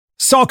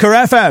Soccer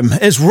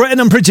FM is written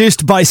and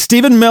produced by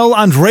Stephen Mill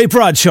and Ray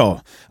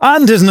Bradshaw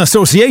and is in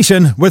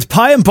association with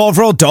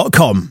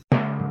pieandbovril.com.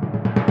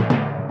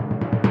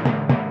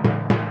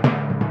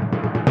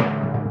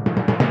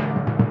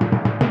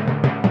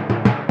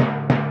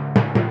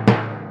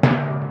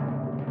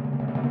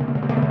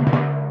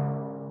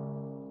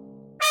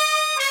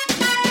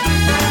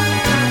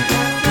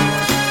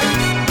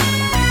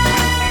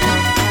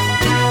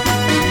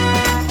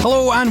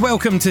 And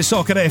welcome to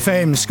Soccer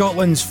FM,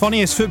 Scotland's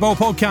funniest football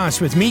podcast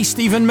with me,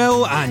 Stephen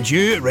Mill, and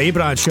you, Ray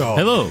Bradshaw.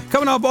 Hello.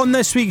 Coming up on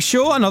this week's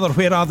show, another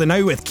Where Are They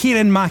Now with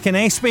Kieran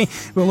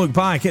McInespy. We'll look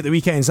back at the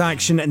weekend's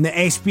action in the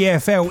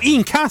SPFL.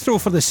 Ian Cathro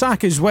for the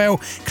sack as well,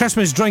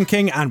 Christmas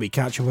drinking, and we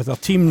catch up with our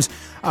teams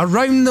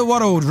around the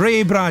world.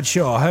 Ray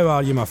Bradshaw, how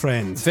are you, my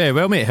friend? Very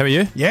well, mate. How are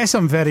you? Yes,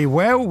 I'm very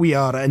well. We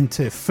are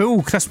into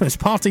full Christmas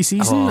party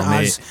season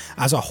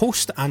as a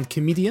host and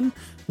comedian.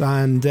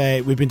 And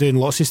we've been doing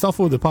lots of stuff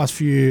over the past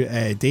few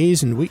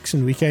days and weeks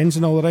and weekends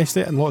and all the rest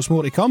of it, and lots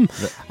more to come.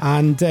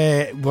 And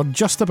we're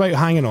just about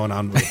hanging on,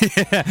 aren't we?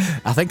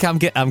 I think I'm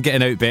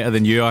getting out better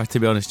than you are, to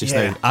be honest.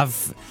 Now,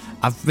 I've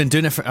been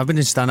doing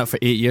stand up for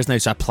 8 years now,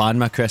 so I plan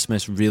my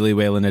Christmas really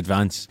well in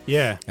advance.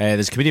 Yeah.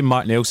 There's a comedian,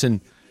 Mark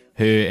Nelson,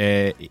 who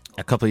a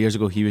couple of years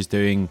ago he was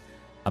doing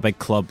a big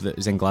club that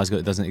was in Glasgow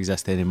that doesn't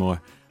exist anymore.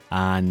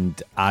 And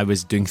I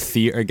was doing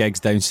theatre gigs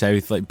down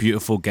south, like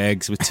beautiful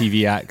gigs with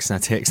TV acts, and I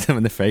texted him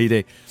on the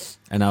Friday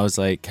and I was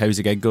like, how's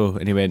the gig go?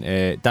 And he went,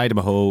 died in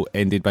a hole,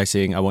 ended by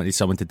saying I wanted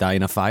someone to die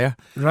in a fire.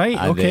 Right,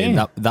 and okay.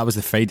 That was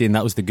the Friday, and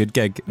that was the good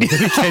gig the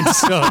weekend.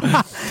 So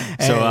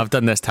I've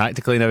done this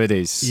tactically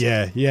nowadays.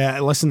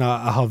 Yeah. Listen,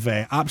 I have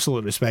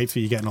absolute respect for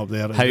you getting up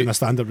there and doing a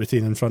stand-up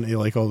routine in front of you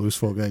like all those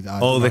folk.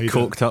 All the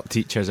coked up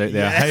teachers out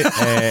there.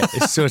 Yeah.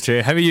 It's so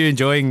true. How are you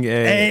enjoying you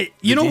know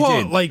DJing?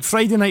 what? Like,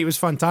 Friday night was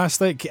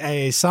fantastic.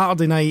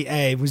 Saturday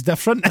night was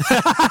different.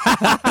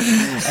 But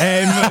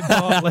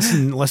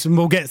listen,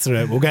 we'll get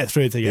through it. We'll get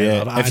through it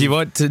together. Yeah. If you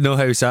want to know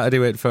how Saturday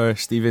went for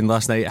Stephen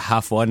last night at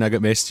 1:30, I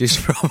got messages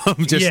from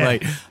him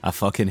like, I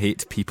fucking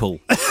hate people.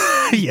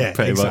 Yeah,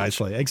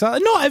 exactly.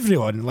 Not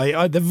everyone.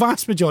 Like the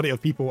vast majority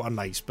of people are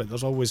nice, but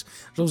there's always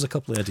a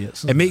couple of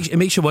idiots. It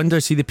makes you wonder,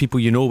 see the people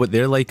you know what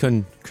they're like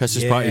on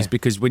Christmas parties,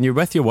 because when you're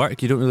with your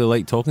work you don't really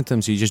like talking to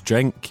them, so you just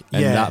drink,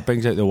 and that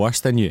brings out the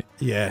worst in you.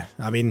 Yeah,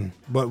 I mean,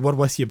 we're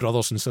with you,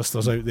 brothers and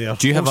sisters out there.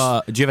 Do you have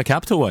a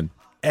capital one?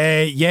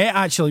 Yeah,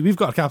 actually, we've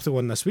got a capital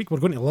one this week. We're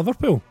going to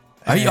Liverpool.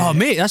 Oh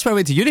mate, that's where I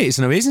went to uni. It's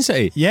an amazing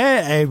city.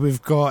 Yeah,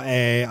 we've got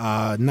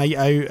a night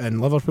out in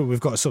Liverpool.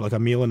 We've got sort of like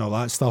a meal and all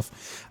that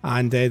stuff,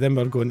 and then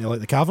we're going to like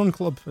the Cavern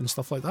Club and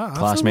stuff like that.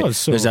 Class, mate.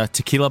 There's a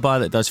tequila bar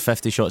that does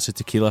 50 shots of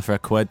tequila for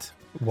 £1.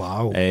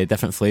 Wow.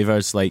 Different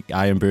flavours like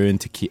Iron Brew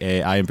and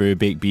Iron Brew,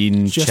 baked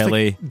bean,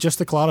 chili. Just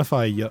to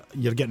clarify, you're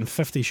getting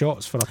 50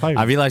 shots for £1.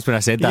 I realised when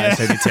I said that it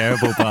sounded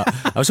terrible, but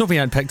I was hoping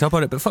you hadn't picked up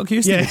on it. But fuck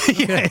you, Steve.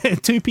 Yeah,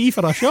 2p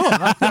for a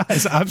shot.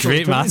 That's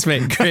great maths,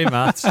 mate. Great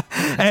maths.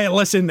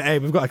 Listen,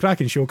 we've got a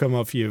cracking show coming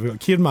up for you. We've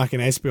got Kieran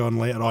McInespy on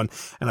later on,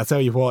 and I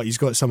tell you what, he's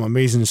got some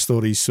amazing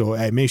stories. So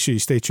make sure you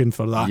stay tuned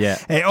for that. Yeah.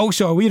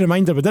 Also, a wee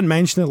reminder, we didn't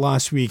mention it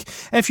last week.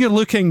 If you're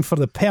looking for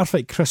the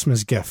perfect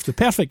Christmas gift, the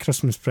perfect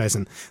Christmas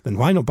present,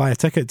 then why not buy a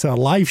ticket to our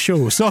live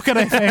show, Soccer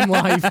FM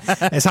Live?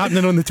 It's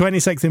happening on the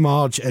 26th of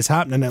March. It's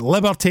happening at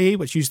Liberty,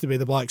 which used to be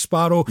the Black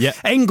Sparrow,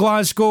 in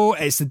Glasgow.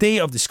 It's the day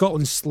of the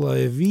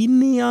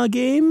Scotland-Slovenia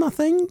game, I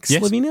think.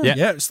 Yes. Slovenia?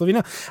 Yeah,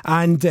 Slovenia.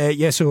 And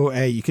so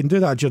you can do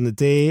that during the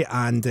day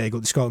and go to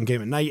the Scotland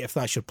game at night if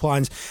that's your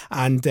plans.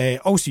 And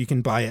also you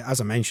can buy it,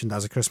 as I mentioned,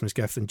 as a Christmas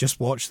gift and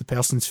just watch the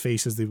person's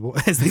face as they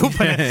open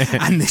it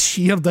and the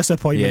sheer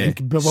disappointment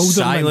and bewilderment.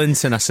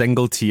 Silence and a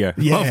single tear.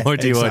 Yeah, what more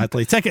do you want?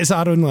 Tickets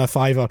are only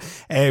 £5.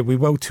 We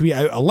will tweet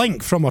out a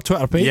link from our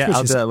Twitter page. Yeah,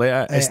 I'll do that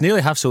later. It's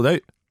nearly half sold out.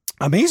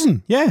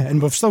 Amazing, yeah,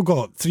 and we've still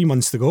got 3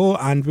 months to go,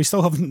 and we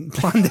still haven't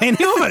planned any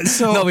of it.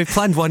 So no, we've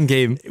planned one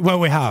game. Well,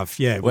 we have,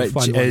 which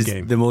planned is one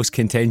game. The most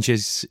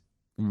contentious,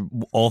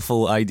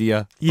 awful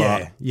idea.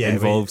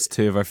 Involves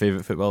two of our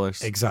favourite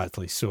footballers.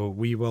 Exactly. So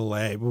we will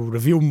we'll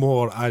reveal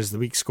more as the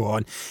weeks go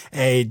on.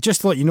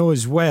 Just to let you know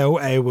as well,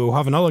 we'll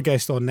have another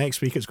guest on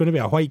next week. It's going to be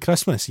a White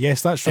Christmas.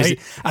 Yes, that's right.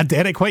 A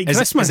Derek White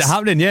Christmas. Is it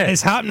happening? Yeah,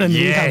 it's happening.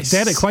 Yes. We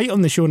have Derek White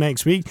on the show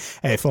next week.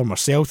 Former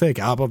Celtic,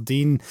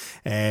 Aberdeen,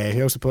 who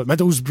else to put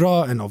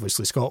Middlesbrough, and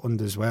obviously Scotland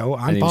as well.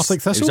 And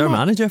Partick Thistle. He's our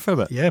manager for a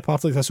bit. Yeah,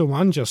 Partick Thistle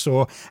manager.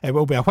 So it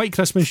will be a White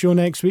Christmas show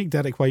next week.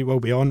 Derek White will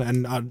be on,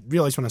 and I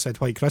realised when I said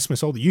White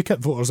Christmas, all the UKIP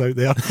voters out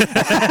there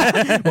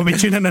will be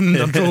tuning in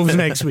their droves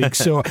next week.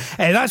 So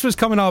that's what's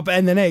coming up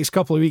in the next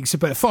couple of weeks.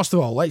 But first of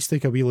all, let's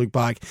take a wee look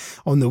back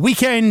on the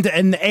weekend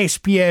in the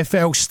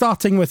SPFL,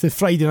 starting with the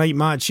Friday night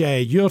match.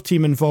 Your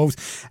team involved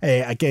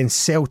against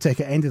Celtic.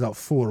 It ended up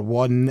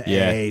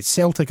 4-1.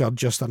 Celtic are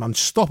just an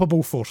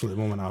unstoppable force at the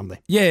moment, aren't they?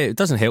 Yeah, it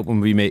doesn't help when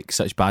we make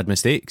such bad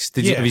mistakes.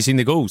 Have you seen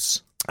the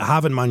goals? I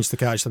haven't managed to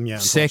catch them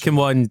yet. Second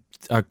one,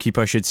 our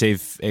keeper should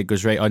save. It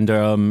goes right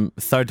under.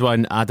 Third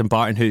one, Adam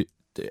Barton, who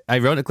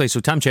ironically, so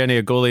Tam Cherny,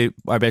 our goalie,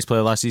 our best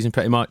player last season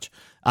pretty much,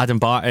 Adam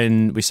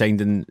Barton, we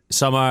signed in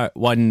summer,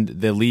 won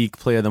the League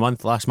Player of the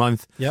Month last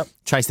month. Yep.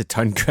 Tries to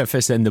turn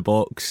Griffiths in the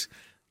box,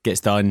 gets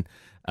done.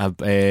 And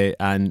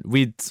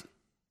we're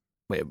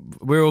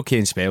okay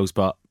in spells,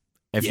 but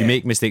if you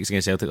make mistakes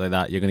against Celtic like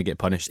that, you're going to get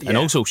punished. And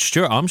also,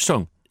 Stuart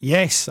Armstrong.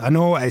 Yes, I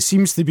know. It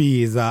seems to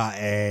be that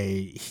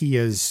he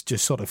is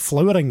just sort of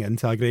flowering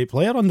into a great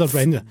player under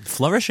Brendan.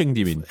 Flourishing,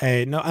 do you mean?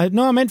 No,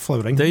 I meant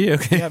flowering. Do you?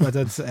 Okay. Yeah, I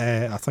did.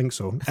 I think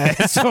so.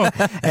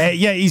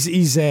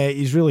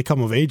 He's really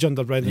come of age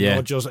under Brendan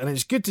Rodgers, and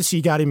it's good to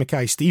see Gary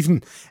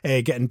Mackay-Stephen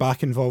getting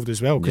back involved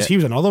as well, because he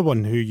was another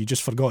one who you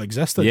just forgot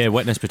existed. Yeah,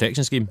 witness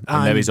protection scheme,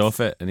 and now he's off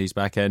it, and he's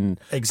back in.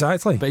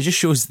 Exactly. But it just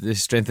shows the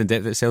strength and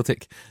depth at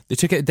Celtic. They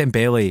took out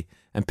Dembele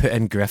and put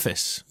in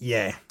Griffiths.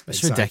 Yeah, it's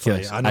exactly.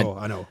 ridiculous. I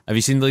know. Have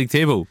you seen the league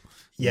table?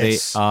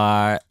 Yes. They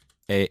are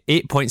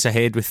 8 points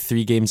ahead with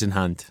 3 games in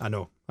hand. I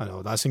know.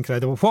 That's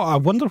incredible. I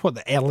wonder what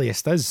the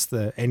earliest is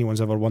that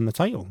anyone's ever won the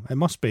title. It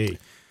must be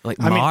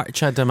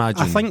March, I'd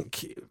imagine. I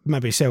think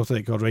maybe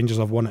Celtic or Rangers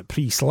have won it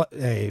pre-split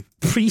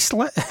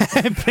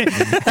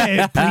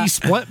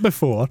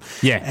before.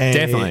 Yeah,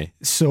 definitely.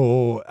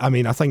 So, I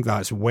mean, I think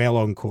that's well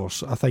on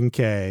course. I think,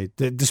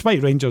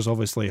 despite Rangers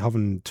obviously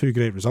having 2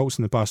 great results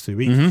in the past 2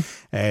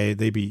 weeks,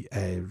 they beat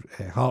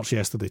Hearts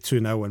yesterday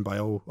 2-0, and by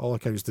all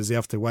accounts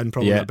deserved to win.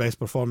 Probably their best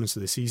performance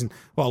of the season.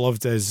 What I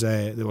loved is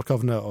they were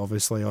covering it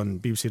obviously on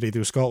BBC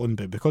Radio Scotland,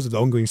 but because of the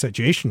ongoing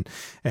situation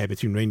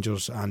between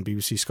Rangers and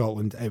BBC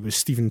Scotland, it was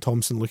Stephen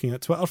Thompson looking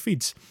at Twitter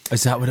feeds.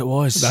 Is that what it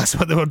was? That's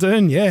what they were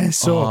doing, yeah.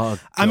 So,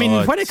 I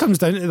mean, when it comes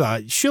down to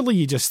that, surely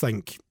you just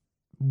think,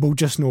 we'll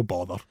just no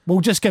bother.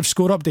 We'll just give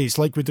score updates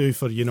like we do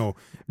for,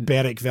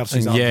 Berwick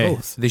versus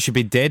Arbroath. They should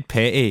be dead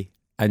petty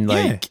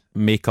and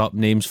make up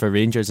names for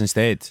Rangers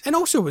instead. And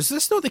also, was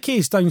this not the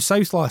case down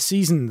south last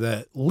season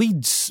that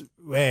Leeds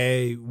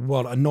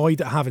were annoyed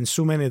at having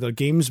so many of their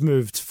games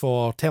moved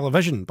for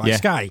television by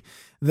Sky,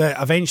 that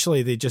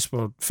eventually they just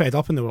were fed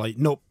up and they were like,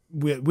 nope,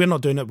 we're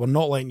not doing it, we're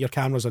not letting your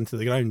cameras into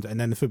the ground. And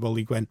then the Football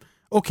League went,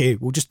 okay,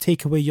 we'll just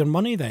take away your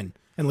money then.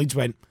 And Leeds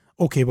went,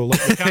 okay, we'll let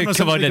the cameras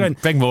Come into on the in,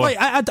 ground. bring more.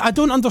 I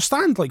don't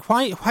understand,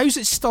 how's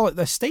it still at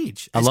this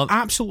stage? It's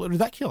absolutely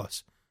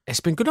ridiculous. It's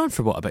been going on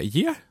for what, about a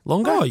year?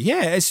 Longer? Oh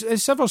yeah,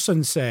 it's ever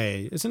since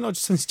is it not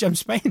since Jim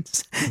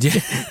Spence? Yeah.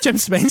 Jim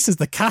Spence is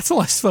the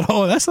catalyst for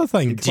all of this, I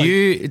think.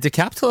 Do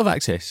Capital have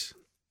access?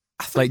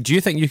 Do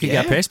you think you could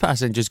get a press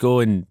pass and just go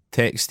and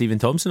text Stephen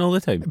Thompson all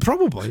the time?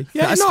 Probably.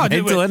 Yeah, that's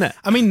mental, isn't it?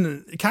 I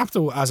mean,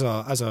 Capital as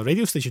a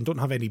radio station don't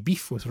have any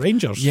beef with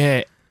Rangers.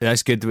 Yeah,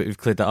 that's good that we've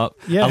cleared that up.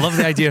 Yeah. I love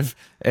the idea of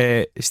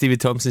Stephen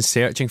Thompson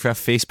searching for a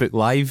Facebook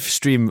live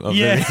stream of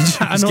the Rangers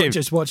I'm not game.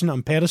 just watching it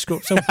on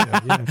Periscope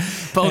somewhere.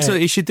 But also,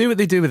 he should do what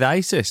they do with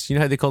ISIS. You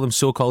know how they call them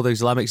so-called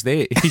Islamic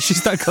State? He should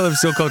start calling them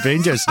so-called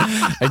Rangers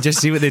and just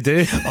see what they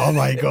do. Oh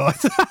my God.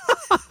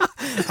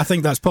 I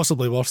think that's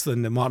possibly worse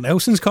than the Martin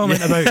Elson's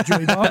comment about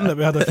Joey Barton that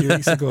we had a few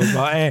weeks ago.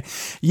 But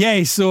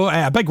so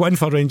a big win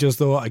for Rangers,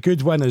 though, a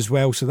good win as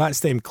well. So that's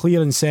them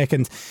clear in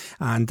second,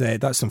 and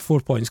that's them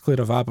 4 points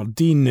clear of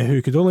Aberdeen,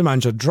 who could only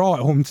manage a draw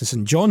at home to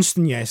St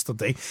Johnstone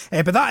yesterday.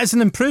 But that is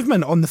an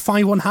improvement on the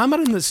 5-1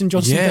 hammering that St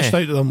Johnstone dished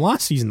out to them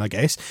last season, I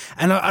guess.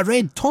 And I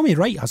read Tommy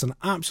Wright has an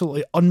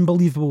absolutely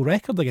unbelievable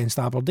record against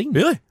Aberdeen.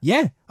 Really?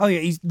 Yeah.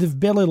 They've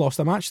barely lost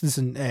a match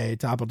to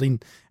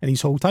Aberdeen in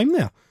his whole time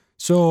there.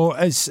 So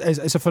it's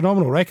a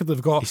phenomenal record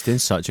they've got. He's doing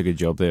such a good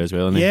job there as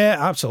well, isn't he? Yeah,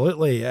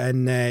 absolutely.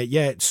 And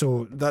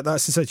so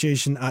that's the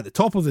situation at the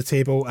top of the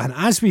table. And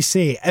as we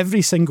say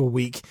every single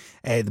week,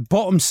 the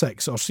bottom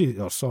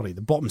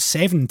the bottom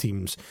 7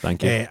 teams,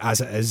 thank you, as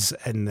it is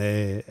in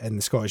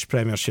the Scottish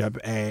Premiership,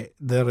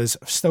 there is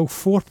still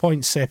 4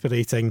 points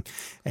separating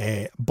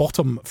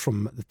bottom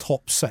from the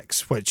top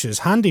 6, which is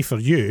handy for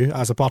you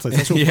as a part of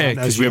this. Yeah,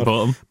 because we're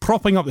bottom,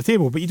 propping up the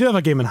table. But you do have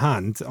a game in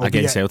hand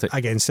against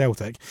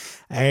Celtic.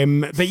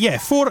 But yeah,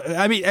 4.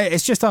 I mean,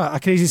 it's just a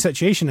crazy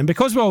situation, and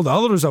because of all the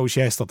other results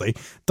yesterday,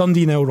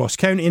 Dundee 0, Ross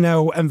County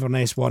 0,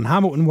 Inverness 1,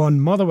 Hamilton 1,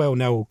 Motherwell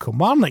 0,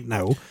 Kilmarnock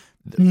 0,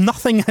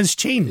 nothing has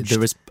changed. There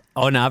was,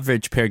 on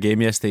average per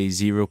game yesterday,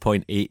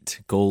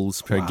 0.8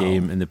 goals per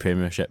game in the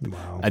Premiership.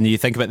 Wow. And you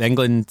think about the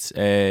England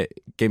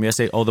game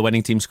yesterday, all the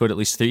winning teams scored at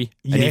least 3,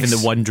 and even the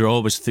one draw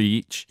was 3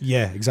 each.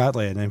 Yeah,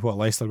 exactly. And then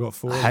Leicester got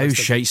 4. How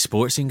shite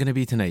Sportsing going to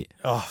be tonight?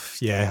 Oh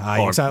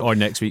yeah, exactly. Or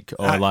next week,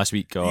 or last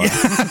week, or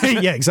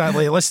yeah,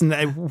 exactly. Listen,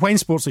 when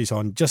Sportsley's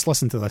on, just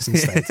listen to this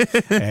instead,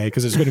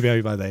 because it's going to be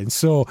out by then.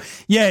 So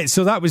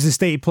that was the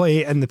state of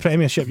play in the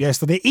Premiership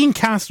yesterday. Ian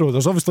Cathro,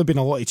 there's obviously been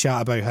a lot of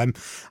chat about him,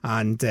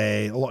 and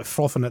a lot of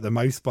frothing at the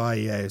mouth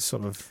by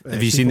sort of.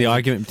 Have you seen the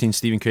argument between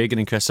Stephen Craigan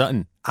and Chris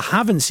Sutton? I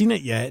haven't seen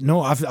it yet. No,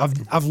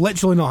 I've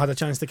literally not had a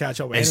chance to catch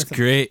up with It's anything.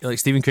 great. Like,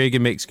 Stephen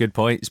Craigan makes good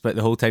points, but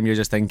the whole time you're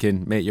just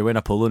thinking, mate, you're wearing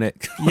a polo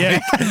neck.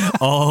 Yeah.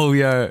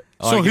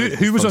 So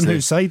who was on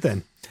whose side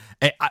then?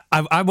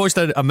 I watched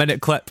a minute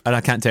clip and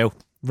I can't tell.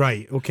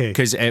 Right, okay.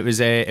 Because it was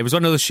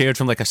one of those shared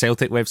from like a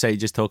Celtic website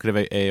just talking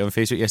about on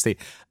Facebook yesterday,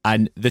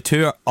 and the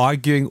two are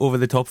arguing over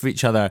the top of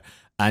each other,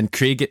 And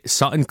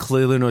Sutton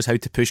clearly knows how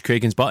to push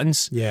Craigan's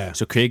buttons. Yeah.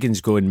 So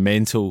Craigan's going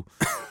mental.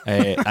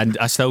 And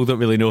I still don't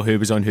really know who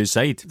was on whose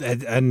side.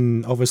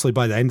 And obviously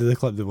by the end of the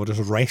clip, they were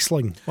just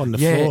wrestling on the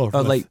floor.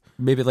 Or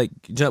maybe do you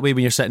know that way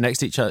when you're sitting next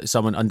to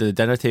someone under the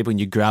dinner table and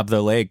you grab their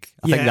leg?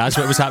 I think that's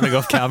what was happening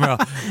off camera.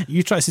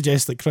 You try to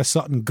suggest that Chris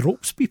Sutton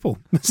gropes people.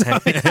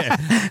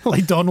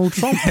 Like Donald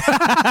Trump.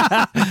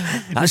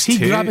 Was he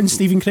grabbing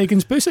Stephen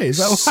Craigan's pussy? Is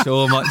that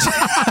so much?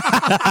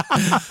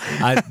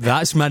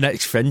 That's my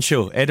next Fringe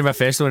show. Edinburgh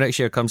Festival next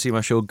year. Come see my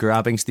show,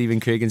 Grabbing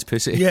Stephen Craigan's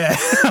Pussy. Yeah.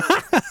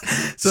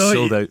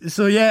 Sold out.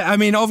 So yeah, I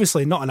mean,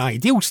 obviously not an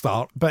ideal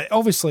start, but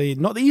obviously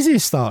not the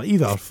easiest start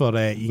either for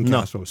Ian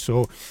Castro.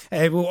 So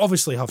we'll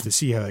obviously have to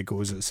see how it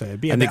goes. It's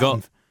and they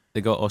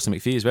got Austin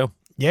McPhee as well.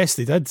 Yes,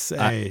 they did.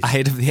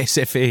 Ahead of the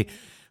SFA.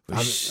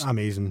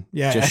 Amazing.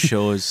 Yeah, just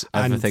shows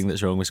everything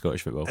that's wrong with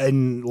Scottish football.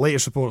 In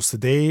latest reports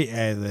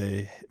today,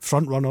 the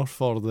front runner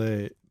for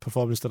the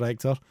performance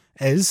director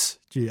is.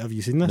 Have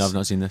you seen this? No, I've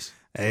not seen this.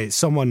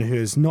 Someone who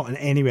is not in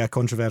any way a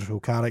controversial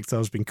character,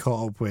 has been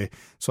caught up with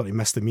sort of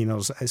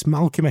misdemeanours. It's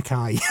Malky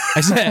Mackay.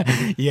 Is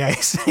it?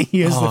 Yes,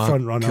 he is the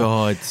front runner.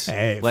 God,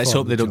 let's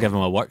hope they don't give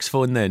him a works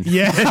phone then.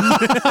 Yeah,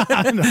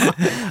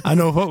 I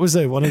know. What was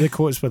it? One of the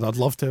quotes with "I'd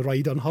love to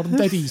ride on her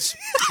diddies."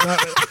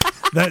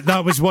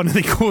 That was one of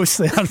the quotes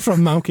there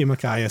from Malky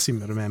Mackay, I seem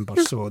to remember.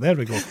 So there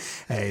we go.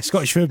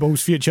 Scottish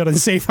football's future in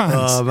safe hands.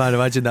 Oh man,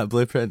 imagine that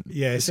blueprint.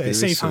 Yes,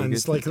 safe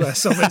hands like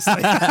this,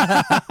 obviously.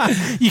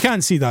 You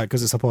can't see that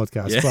because it's a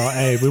podcast,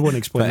 but we won't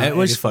explain but that. It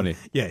was funny.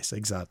 Yes,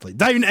 exactly.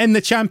 Down in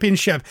the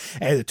Championship,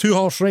 the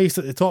 2-horse race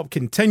at the top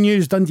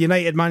continues. Dundee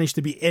United managed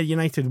to beat Ayr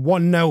United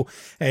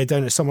 1-0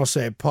 down at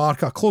Somerset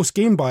Park. A close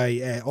game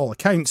by all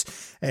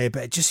accounts, but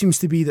it just seems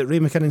to be that Ray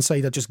McKinnon's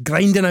side are just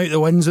grinding out the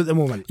wins at the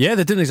moment. Yeah,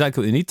 they're doing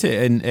exactly what they need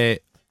to. And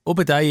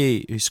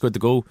Obadiah, who scored the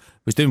goal,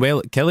 was doing well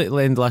at Kelly at the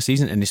end of last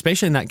season, and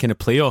especially in that kind of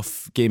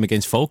playoff game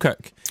against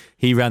Falkirk,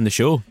 he ran the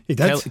show. He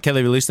did.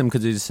 Kelly released him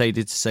because he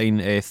decided to sign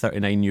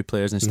 39 new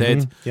players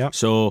instead. Yep.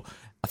 So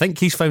I think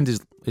he's found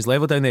his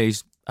level down there.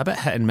 He's a bit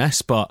hit and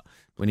miss, but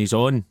when he's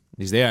on,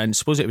 he's there. And I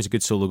suppose it was a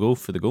good solo goal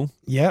for the goal.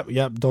 Yeah,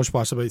 dodge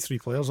pass about 3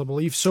 players, I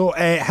believe. So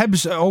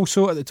Hibs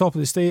also at the top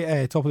of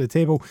the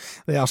table.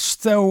 They are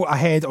still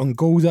ahead on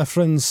goal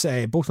difference,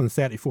 both on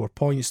 34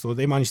 points, though.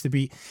 They managed to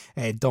beat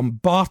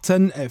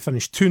Dumbarton. It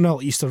finished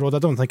 2-0 Easter Road. I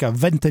don't think a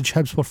vintage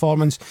Hibs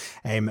performance,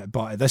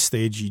 but at this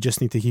stage you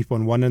just need to keep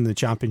on winning the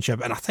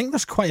Championship. And I think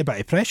there's quite a bit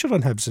of pressure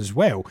on Hibs as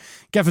well,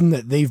 given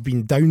that they've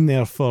been down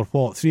there for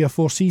 3 or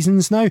 4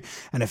 seasons now.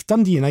 And if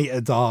Dundee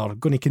United are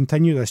going to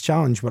continue this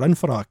challenge, we're in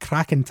for a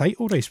cracking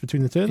title race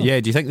between the two of them. Yeah,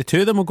 do you think the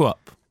two of them will go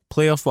up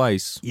playoff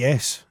wise?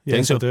 Yes,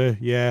 so? I do.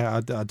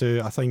 Yeah, I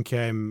do. I think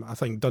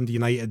Dundee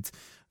United,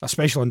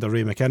 especially under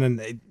Ray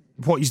McKinnon,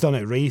 what he's done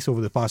at Wraith over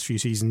the past few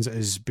seasons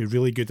is be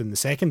really good in the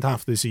second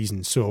half of the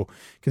season. So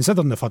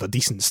considering they've had a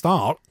decent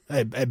start,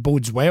 it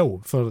bodes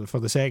well for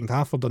the second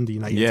half for Dundee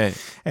United. Yeah.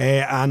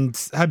 And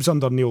Hibs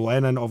under Neil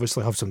Lennon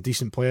obviously have some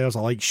decent players.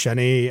 I like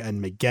Shinnie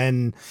and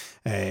McGinn,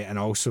 and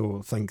I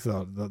also think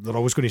that they're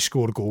always going to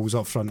score goals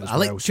up front as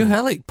well.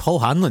 I like Paul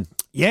Hanlon.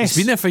 Yes,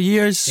 he's been there for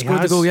years.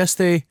 Scored the goal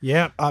yesterday.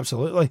 Yeah,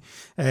 absolutely.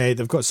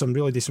 They've got some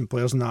really decent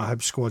players in that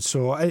Hibs squad,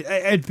 so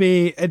it'd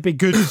be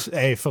good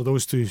for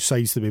those two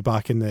sides to be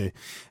back in the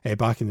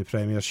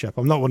Premiership.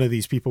 I'm not one of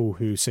these people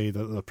who say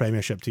that the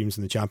Premiership teams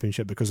in the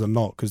Championship because they're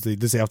not, because they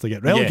deserve to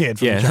get relegated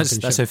from the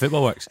Championship. That's how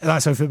football works.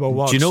 That's how football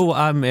works. Do you know what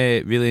I'm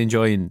really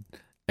enjoying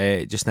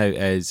just now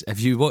is,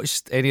 have you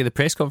watched any of the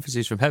press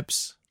conferences from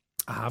Hibs?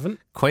 I haven't.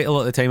 Quite a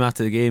lot of the time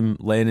after the game,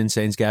 Lennon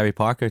sends Gary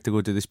Parker to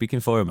go do the speaking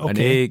for him.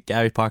 Okay. And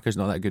Gary Parker's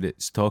not that good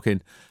at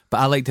talking,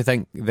 but I like to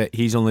think that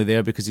he's only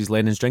there because he's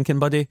Lennon's drinking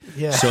buddy.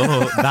 Yeah.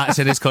 So that's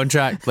in his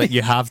contract. Like,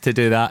 you have to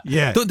do that.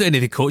 Yeah. Don't do any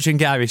of the coaching,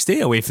 Gary. Stay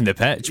away from the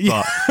pitch.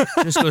 But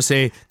just go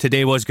say,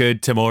 today was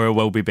good, tomorrow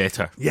will be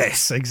better.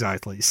 Yes,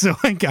 exactly. So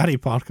Gary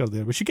Parker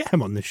there, we should get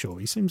him on the show.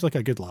 He seems like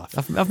a good laugh.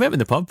 I've met him in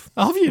the pub.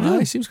 Have you?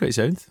 He seems quite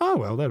sound. Oh,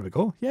 well, there we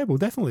go. Yeah, well,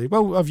 definitely.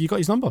 Well, have you got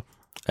his number?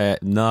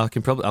 No,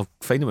 I'll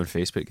find him on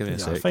Facebook. Give me a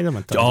sec. Find him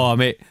on Twitter. Oh,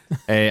 mate,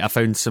 I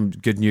found some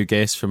good new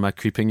guests for my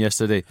creeping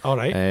yesterday. All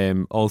right.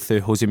 All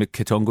through Jose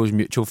Katongo's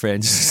mutual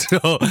friends.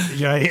 So,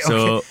 right,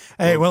 so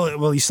okay.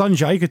 Well, his son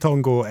Jai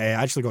Katongo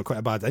actually got quite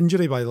a bad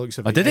injury by the looks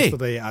of it. Did he?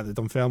 Yesterday at the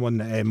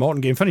Dunfermline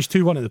Morton game. Finished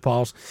 2-1 at the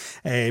Pars.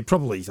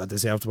 Probably a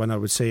deserved win, I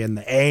would say. In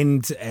the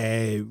end,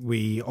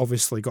 we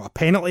obviously got a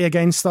penalty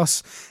against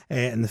us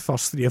in the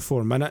first 3 or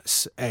 4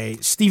 minutes.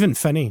 Stephen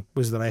Finney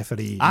was the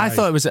referee. I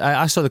thought it was.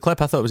 I saw the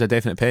clip. I thought it was a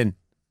definite pen.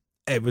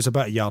 It was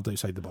about a yard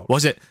outside the box.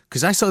 Was it?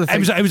 Because I saw the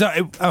thing. It was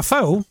a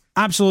foul,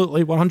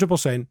 absolutely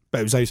 100%,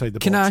 but it was outside the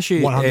box. Can I ask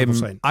you?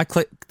 100%. I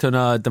clicked on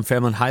a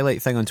Dunfermline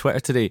highlight thing on Twitter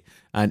today,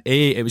 and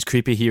A, it was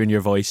creepy hearing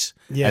your voice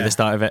at the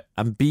start of it,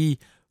 and B,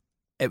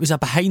 it was a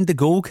behind the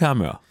goal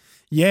camera.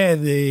 Yeah,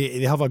 they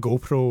have a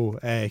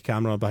GoPro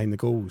camera behind the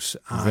goals.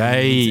 And,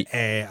 Right.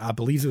 I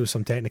believe there was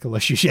some technical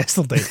issues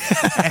yesterday.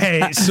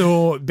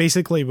 So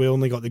basically, we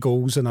only got the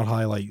goals in our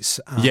highlights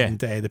and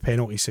the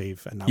penalty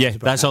save. And that was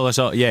about that's it. all I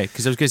saw. Yeah,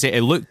 because I was going to say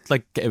it looked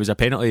like it was a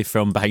penalty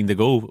from behind the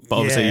goal, but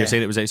obviously Yeah. you're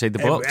saying it was outside the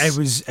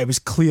box. It was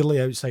clearly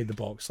outside the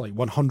box, like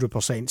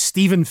 100%.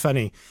 Stephen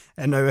Finney.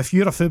 And now, if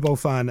you're a football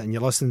fan and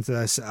you're listening to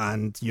this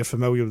and you're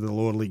familiar with the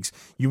lower leagues,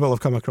 you will have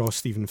come across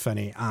Stephen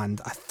Finney.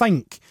 And I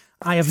think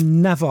I have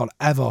never,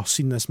 ever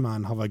seen this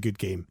man have a good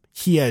game.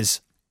 He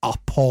is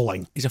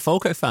appalling. He's a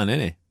Falkirk fan,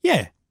 isn't he?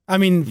 Yeah. I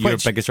mean, Your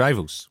biggest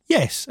rivals.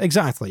 yes,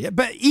 exactly.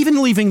 But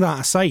even leaving that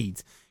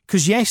aside,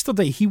 because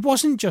yesterday he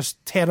wasn't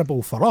just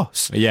terrible for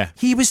us. Yeah.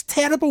 He was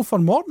terrible for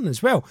Morton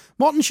as well.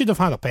 Morton should have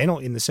had a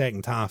penalty in the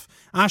second half.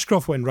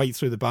 Ashcroft went right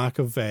through the back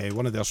of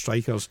one of their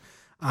strikers,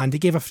 and he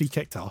gave a free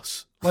kick to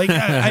us. Like,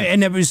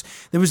 and there was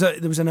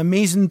an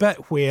amazing bit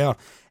where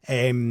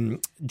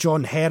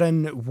John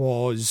Heron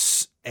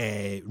was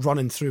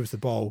running through with the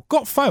ball,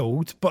 got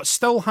fouled, but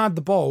still had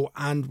the ball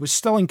and was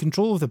still in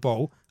control of the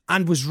ball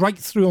and was right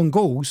through on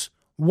goals,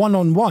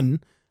 1-on-1,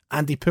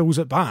 and he pulls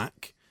it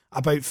back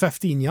about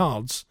 15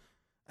 yards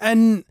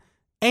and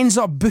ends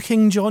up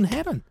booking John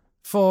Heron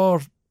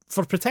for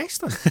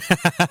protesting.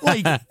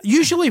 Like,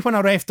 usually when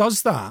a ref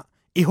does that,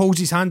 he holds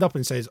his hand up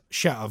and says,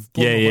 "Shit, I've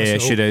blown my whistle.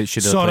 should have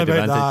Sorry played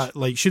about advantage." that.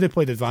 Like, should have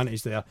played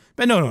advantage there."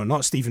 But no,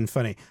 not Stephen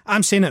Finney.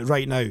 I'm saying it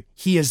right now.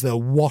 He is the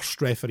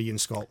worst referee in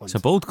Scotland. It's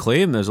a bold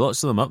claim. There's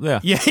lots of them up there.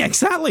 Yeah,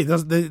 exactly.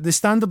 The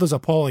standard is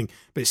appalling,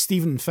 but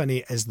Stephen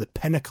Finney is the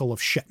pinnacle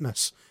of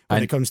shitness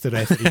when it comes to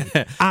refereeing.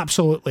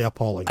 Absolutely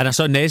appalling. And I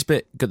saw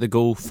Nesbitt got the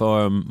goal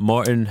for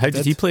Morton. How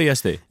did he play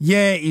yesterday?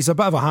 Yeah, he's a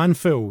bit of a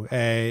handful.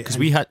 Because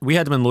we had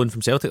him on loan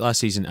from Celtic last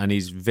season, and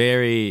he's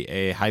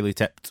very highly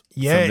tipped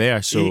from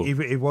there. So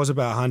he was a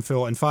bit of a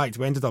handful. In fact,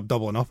 we ended up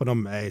doubling up on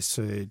him.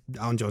 So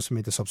Alan Johnson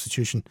made the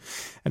substitution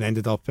and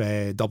ended up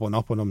doubling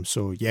up on him.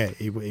 So yeah,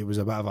 he was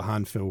a bit of a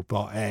handful.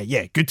 But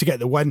yeah, good to get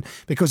the win,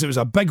 because it was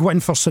a big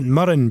win for St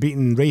Mirren,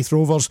 beating Wraith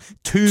Rovers.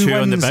 Two wins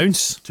on the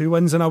bounce. 2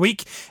 wins in a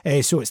week.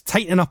 So it's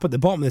tightening up at the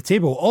bottom of the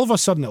table. All of a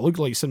sudden, it looked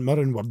like St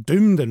Mirren were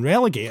doomed and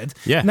relegated.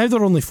 Yeah. Now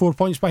they're only 4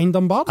 points behind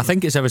Dumbarton. I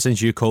think it's ever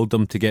since you called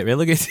them to get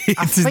relegated.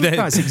 I think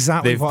that's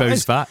exactly they've what it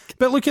bounced is. back.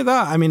 But look at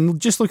that. I mean,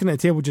 just looking at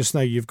the table just now,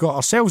 you've got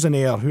ourselves and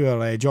Ayr, who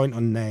are joint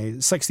on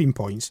 16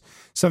 points,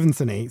 7th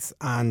and 8th,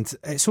 and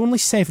it's only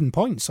 7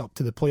 points up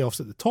to the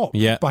playoffs at the top,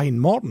 Yeah. behind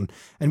Morton.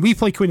 And we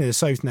play Queen of the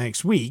South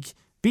next week,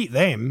 beat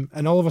them,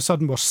 and all of a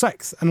sudden we're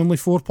 6th and only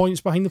 4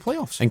 points behind the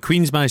playoffs. And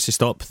Queen's managed to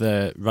stop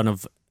the run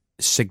of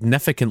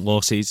significant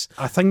losses.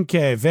 I think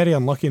very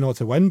unlucky not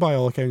to win by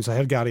all accounts. I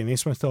heard Gary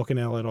Naismith talking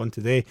earlier on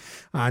today,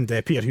 and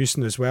Peter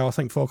Houston as well. I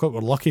think Falkirk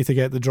were lucky to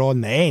get the draw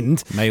in the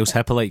end. Miles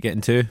Hippolyte getting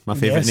two, my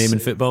favourite name in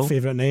football.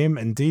 Favourite name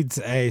indeed.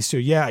 So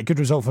yeah, a good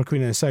result for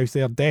Queen of the South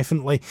there,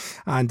 definitely.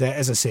 And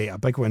as I say, a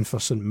big win for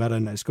St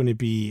Mirren. It's going to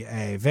be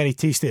very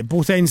tasty at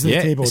both ends of the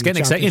table. It's in the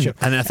getting exciting,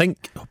 Championship. and I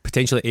think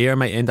potentially Ayr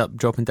might end up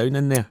dropping down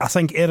in there. I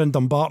think Ayr and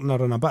Dumbarton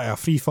are in a bit of a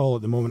free fall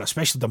at the moment,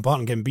 especially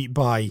Dumbarton getting beat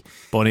by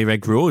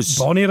Bonnyrigg Rose.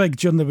 Bonnyrigg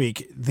during the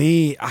week.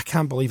 I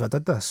can't believe I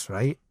did this,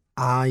 right?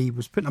 I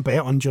was putting a bet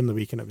on during the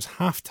week, and it was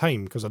half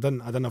time because I didn't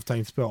have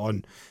time to put it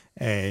on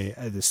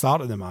at the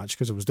start of the match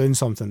because I was doing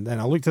something. Then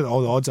I looked at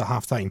all the odds at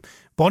half time.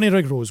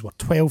 Bonnyrigg Rose were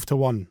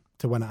 12-1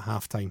 to win at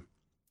half time,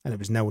 and it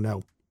was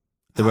 0-0.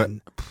 They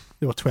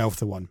were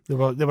 12-1. They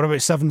were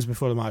about sevens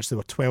before the match. They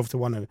were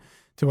 12-1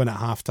 to win at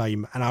half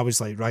time, and I was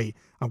like, right,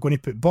 I'm going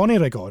to put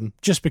Bonnyrigg on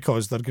just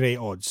because they're great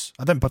odds.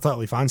 I didn't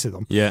particularly fancy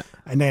them. Yeah.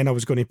 And then I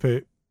was going to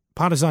put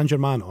Paris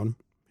Saint-Germain on,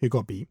 who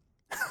got beat.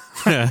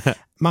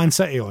 Man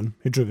City on,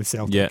 who drew with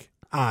Celtic. Yeah.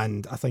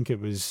 And I think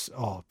it was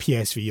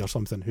PSV or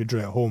something who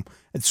drew at home.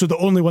 And so the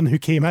only one who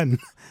came in,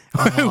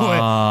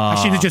 I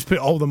should have just put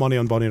all the money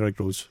on Bonnyrigg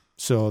Rose.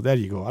 So there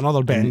you go,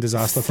 another betting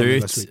disaster for me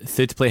this week.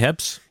 Third to play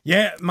Hibs.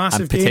 Yeah,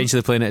 massive And game.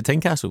 potentially playing it at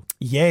Tynecastle.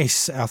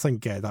 Yes, I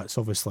think that's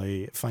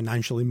obviously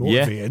financially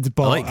motivated, Yeah,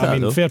 but I like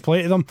that, though. fair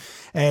play to them.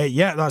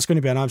 Yeah, that's going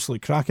to be an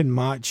absolute cracking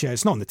match.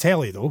 It's not on the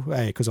telly though,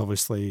 because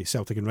obviously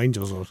Celtic and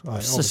Rangers are It's a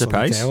obviously on the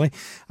surprise. telly,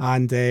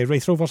 and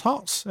Wraith Rovers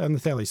Hearts on the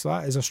telly. So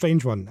that is a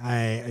strange one.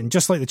 And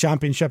just like the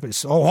Championship,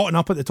 it's all hotting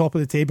up at the top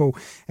of the table,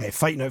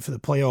 fighting out for the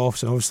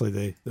playoffs, and obviously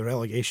the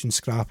relegation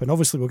scrap. And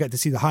obviously we'll get to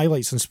see the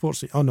highlights on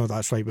Sports. Oh no,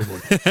 that's right, we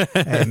won't,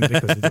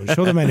 because they don't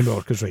show them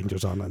anymore because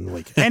Rangers aren't in the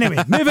league.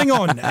 Anyway, moving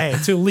on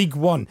to League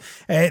One.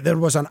 There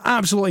was an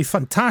absolutely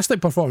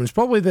fantastic performance,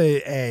 probably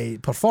the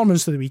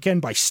performance of the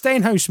weekend by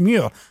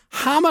Stenhousemuir,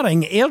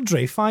 hammering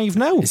Airdrie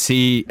 5-0.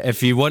 See,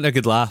 if you want a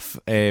good laugh,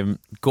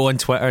 go on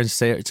Twitter and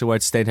search the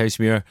word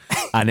Stenhousemuir,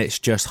 and it's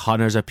just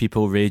hundreds of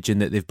people raging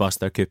that they've bust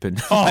their coupon.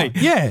 Oh,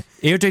 yeah.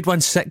 Airdrie won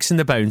 6 in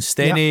the bounce.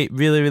 Steny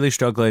really, really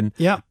struggling.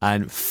 Yeah.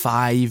 And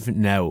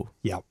 5-0.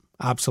 Yep.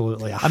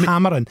 Absolutely,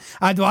 hammering.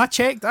 I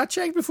checked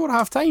before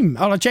half time,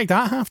 or I checked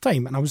at half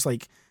time, and I was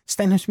like,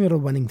 Stenhousemuir are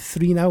winning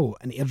 3-0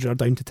 and Airdrie are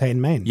down to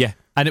 10 men. Yeah.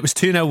 And it was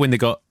 2-0 when they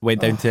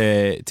went down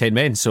to 10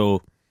 men,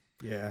 so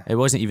Yeah. it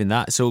wasn't even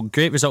that. So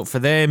great result for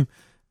them.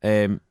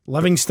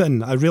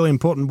 Livingston, a really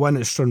important win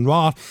at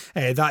Stranraer.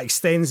 That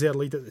extends their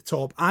lead at the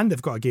top, and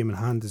they've got a game in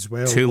hand as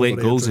well. 2 late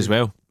goals as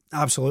well.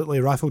 Absolutely,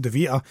 Rafael De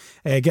Vita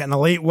getting a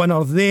late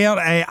winner there.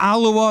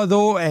 Alloa,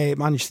 though,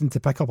 managed to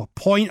pick up a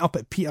point up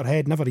at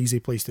Peterhead. Never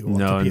easy place to go.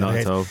 No, up to not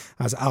Peterhead, at all.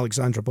 as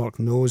Alexandra Burke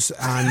knows.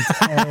 And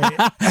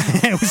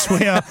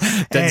elsewhere,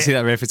 Didn't see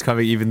that reference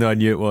coming, even though I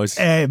knew it was.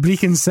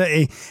 Brecon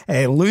City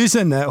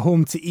losing at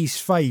home to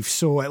East Fife.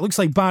 So it looks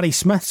like Barry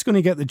Smith's going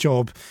to get the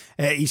job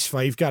at East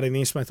Fife. Gary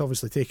Naismith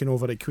obviously taking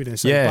over at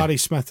Queen's. Yeah. Barry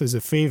Smith is a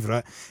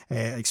favourite.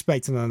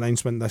 Expecting an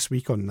announcement this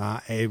week on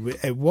that.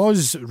 It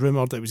was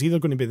rumoured it was either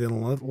going to be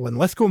the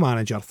Linlithgow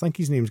manager, I think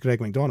his name's Greg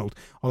McDonald,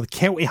 or the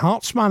Kelty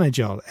Hearts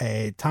manager,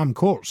 Tam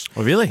Courts.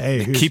 Oh,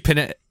 really? Keeping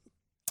it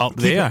up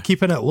there.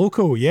 Keeping it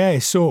local, yeah.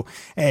 So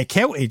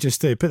Kelty,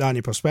 just to put that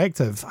into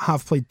perspective,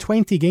 have played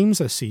 20 games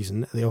this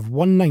season. They have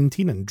won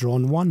 19 and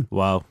drawn 1.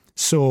 Wow.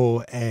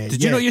 So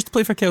did you not used to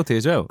play for Kelty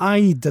as well?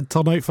 I did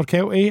turn out for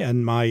Kelty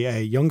in my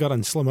younger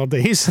and slimmer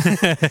days,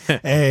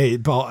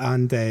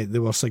 but they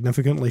were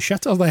significantly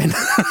shitter then.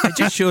 It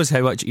just shows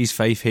how much East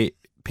Fife hate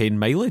paying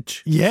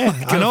mileage. Yeah,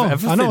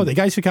 I know. The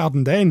guys for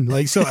Cardenden,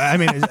 like, so. I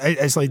mean,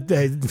 it's like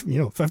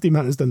 50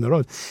 minutes down the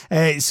road.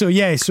 So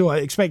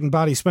expecting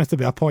Barry Smith to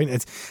be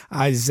appointed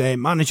as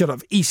manager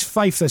of East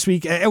Fife this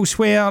week.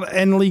 Elsewhere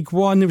in League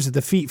One, there was a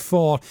defeat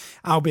for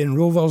Albion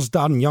Rovers.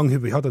 Darren Young,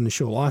 who we had on the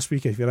show last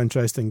week, if you're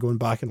interested in going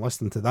back and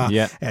listening to that,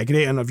 a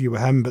great interview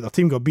with him. But their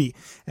team got beat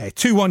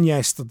 2-1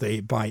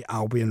 yesterday by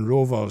Albion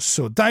Rovers.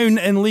 So down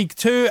in League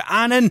Two,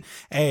 Annan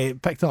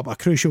picked up a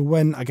crucial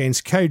win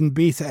against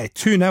Cowdenbeath,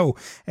 2-0.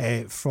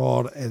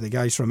 For the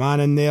guys from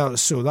Annan there,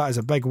 so that is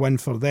a big win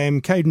for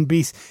them.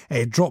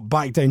 Cowdenbeath dropped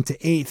back down to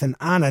 8th, and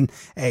Annan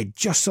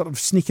just sort of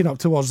sneaking up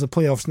towards the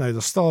playoffs now.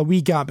 There's still a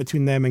wee gap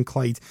between them and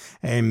Clyde,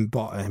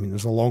 but I mean,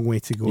 there's a long way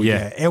to go.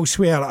 Yeah.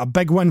 Elsewhere, a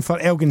big win for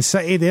Elgin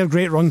City. Their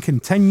great run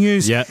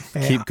continues. Yeah,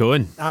 keep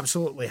going.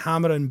 Absolutely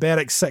hammering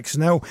Berwick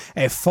 6-0.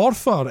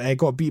 Forfar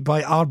got beat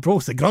by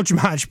Arbroath. The grudge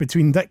match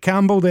between Dick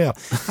Campbell there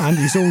and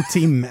his old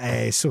team.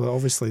 So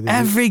obviously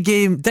every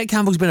game, Dick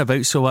Campbell's been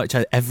about so much.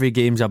 Every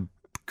game's a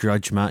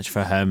grudge match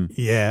for him.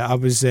 Yeah, I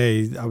was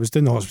doing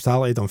the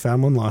hospitality at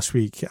Dunfermline last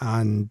week,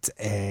 and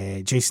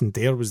Jason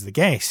Dare was the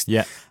guest.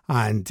 Yeah,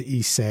 and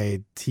he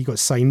said he got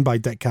signed by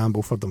Dick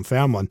Campbell for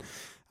Dunfermline.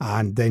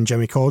 And then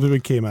Jimmy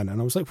Calderwood came in, and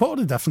I was like, what are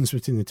the difference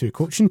between the two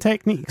coaching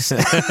techniques?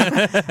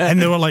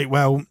 And they were like,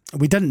 well,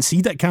 we didn't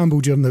see Dick Campbell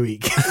during the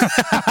week.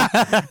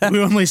 We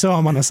only saw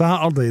him on a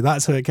Saturday.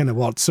 That's how it kind of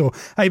worked. So,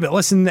 but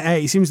listen,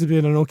 he seems to be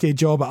doing an okay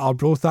job at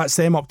Arbroath. That's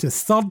them up to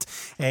 3rd,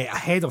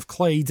 ahead of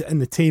Clyde in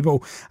the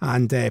table,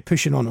 and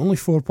pushing on, only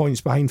 4 points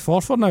behind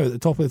Forfar now at the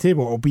top of the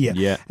table, albeit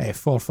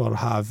Forfar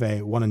have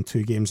 1 and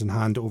 2 games in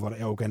hand over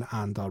Elgin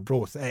and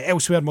Arbroath.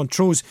 Elsewhere,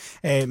 Montrose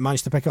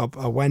managed to pick up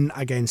a win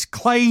against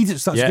Clyde,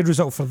 so that's a good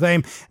result for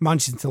them,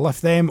 managing to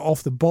lift them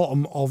off the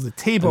bottom of the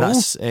table. And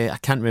that's, I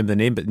can't remember the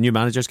name, but the new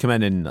managers come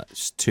in, and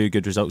that's 2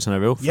 good results in a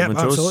row for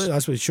Montrose. Absolutely.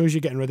 That's what it shows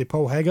you, getting rid of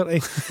Paul Hegarty,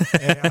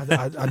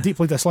 a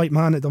deeply disliked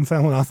man at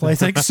Dunfermline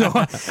Athletics.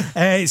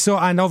 So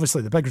and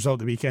obviously the big result of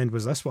the weekend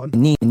was this one.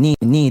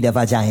 Need a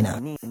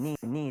vagina.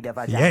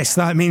 Yes,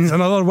 that means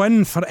another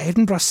win for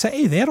Edinburgh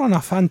City. They're on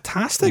a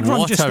fantastic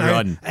run just now.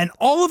 Run. And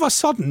all of a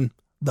sudden,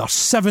 they're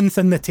 7th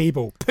in the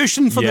table,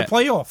 pushing for the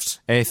playoffs.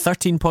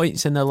 13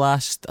 points in the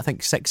last, I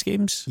think, 6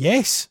 games.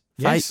 Yes.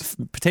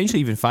 Potentially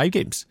even 5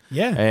 games.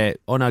 Yeah.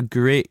 On a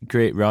great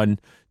run,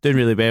 doing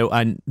really well,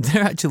 and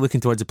they're actually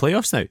looking towards the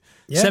playoffs now.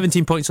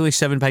 17 points, only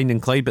 7 behind in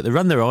Clyde, but the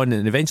run they're on,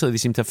 and eventually they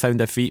seem to have found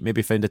their feet,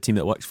 maybe found a team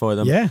that works for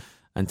them. Yeah.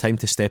 And time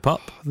to step up.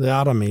 They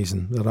are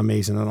amazing. They're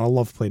amazing, and I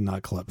love playing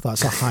that clip.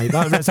 That's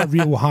that's a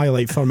real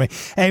highlight for me.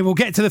 We'll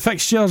get to the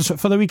fixtures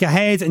for the week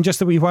ahead in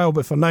just a wee while,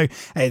 but for now,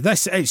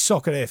 this is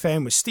Soccer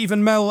FM with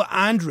Stephen Mill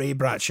and Ray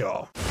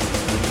Bradshaw.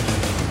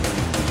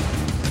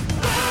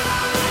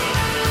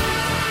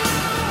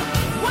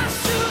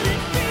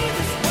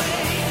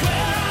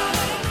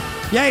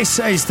 Yes,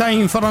 it's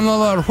time for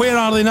another Where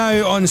Are They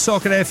Now on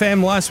Soccer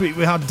FM. Last week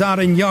we had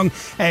Darren Young.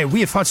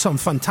 We have had some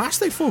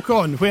fantastic folk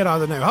on Where Are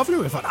They Now, haven't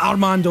we? We've had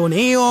Armand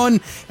O'Neill on.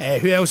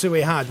 Who else have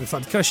we had? We've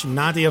had Christian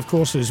Nadi, of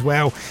course, as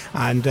well.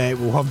 And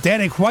we'll have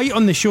Derek White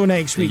on the show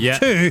next week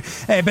too.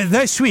 But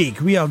this week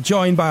we are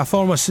joined by a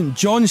former St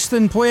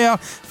Johnstone player,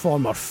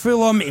 former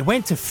Fulham. He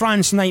went to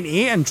France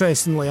 98,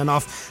 interestingly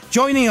enough.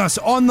 Joining us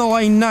on the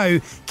line now,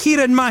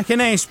 Kieran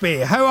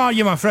McInnesby. How are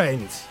you, my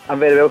friend? I'm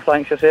very well,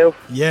 thanks. Yourself?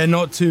 Yeah,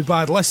 not too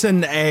bad.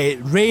 Listen,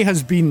 Ray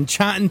has been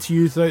chatting to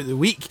you throughout the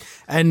week,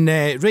 and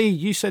Ray,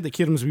 you said that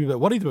Kieran was a wee bit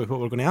worried about what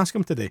we're going to ask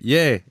him today.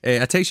 Yeah,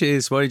 I texted you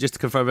this morning just to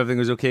confirm everything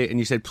was okay, and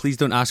you said, please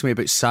don't ask me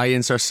about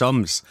science or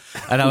sums.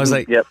 And I was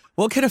like,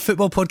 what kind of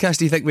football podcast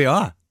do you think we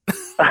are?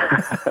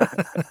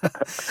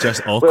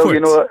 Just awkward. Well, you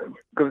know,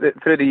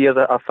 through the years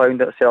I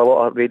found that a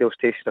lot of radio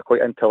stations are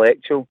quite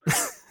intellectual.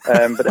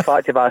 But the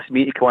fact you've asked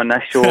me to come on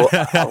this show,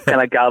 I'm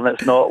kind of gathering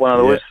it's not one of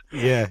those.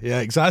 Yeah,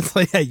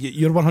 exactly.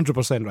 You're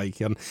 100% right,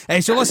 Kieran.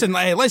 So listen,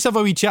 let's have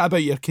a wee chat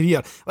about your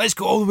career. Let's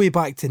go all the way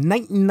back to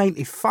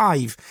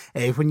 1995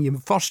 when you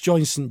first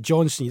joined St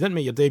Johnstone. You didn't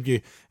make your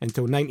debut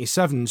until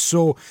 97.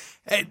 So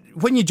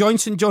when you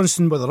joined St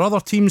Johnstone, were there other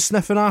teams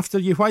sniffing after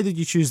you? Why did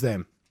you choose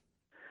them?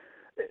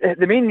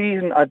 The main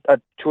reason I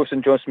chose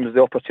St Johnstone was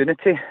the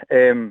opportunity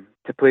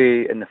to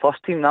play in the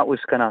first team. That was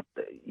kind of,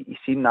 you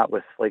seen that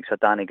with like Sir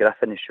Danny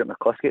Griffin and Stuart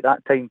McCluskey at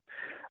that time.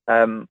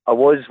 I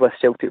was with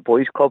Celtic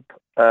Boys Club.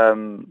 I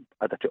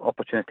had an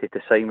opportunity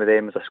to sign with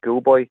them as a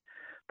schoolboy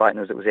back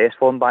when it was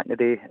S-Form back in the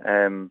day.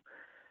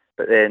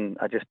 But then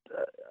I just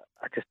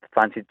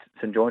fancied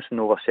St Johnstone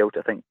over Celtic.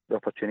 I think the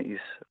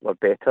opportunities were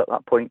better at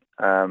that point,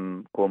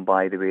 going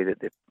by the way that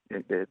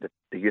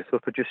the youth were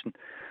producing.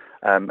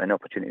 And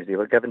opportunities they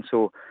were given.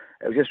 So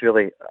it was just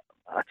really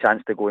a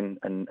chance to go and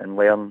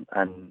learn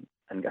and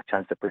get a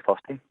chance to play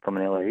first team from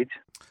an early age.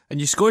 And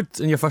you scored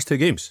in your first 2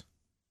 games?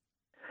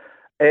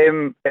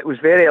 It was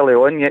very early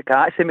on. Yeah,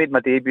 I actually made my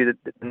debut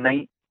the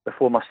night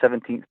before my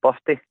 17th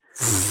birthday.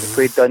 We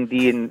played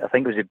Dundee in, I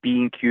think it was a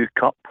B&Q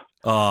Cup.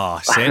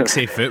 Oh,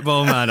 sexy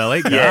football, man. I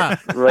like that. Yeah,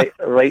 right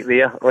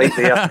there.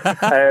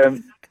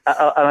 And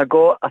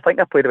I think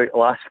I played about the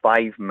last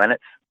 5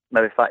 minutes.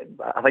 Now, in fact,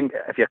 I think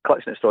if you're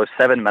clutching at straws,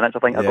 7 minutes. I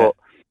think I got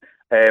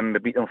we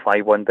beat them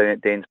 5-1 down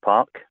at Dens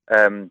Park,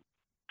 and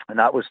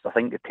that was, I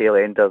think, the tail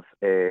end of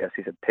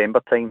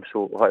September time,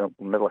 so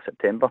middle of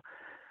September.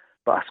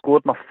 But I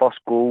scored my first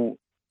goal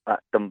at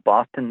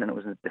Dumbarton, and it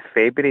was in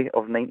February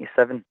of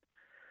 '97.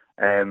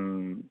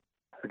 Again,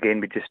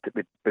 we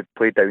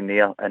played down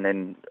there, and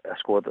then I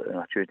scored on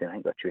a Tuesday. I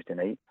think that Tuesday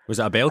night. Was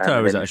it a belter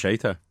or was it a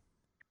shiter?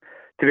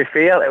 To be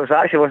fair, it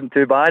wasn't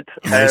too bad.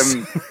 Nice.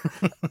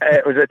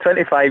 It was at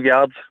 25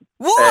 yards.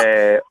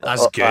 What?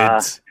 That's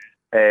good.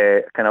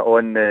 Kind of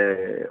on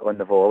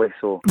the volley.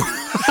 So.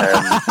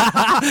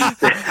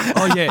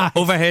 Oh yeah,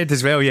 overhead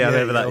as well. Yeah, I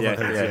remember that.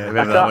 Yeah,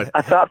 remember that one.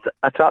 I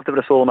trapped it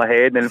with a sole in my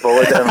head and then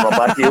volleyed it in my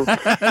back heel.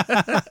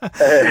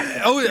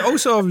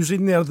 Also, I was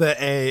reading there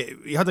that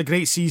you had a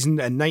great season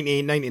in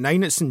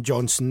 98-99 at St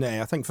Johnstone.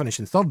 I think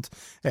finishing third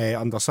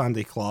under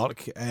Sandy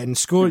Clark, and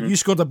scored. Mm-hmm. You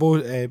scored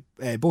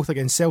both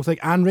against Celtic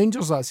and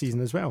Rangers that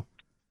season as well.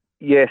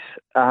 Yes,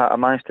 I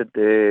managed to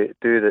do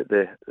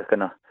the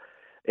kind of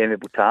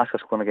enviable task of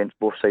scoring against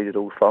both sides of the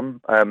Old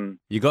Firm.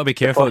 You got to be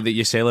careful that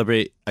you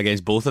celebrate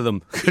against both of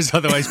them, because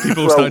otherwise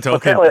people start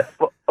talking.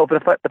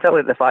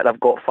 Particularly the fact I've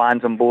got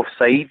fans on both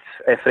sides,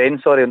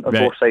 friends on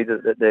both sides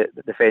of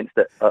the fence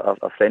that are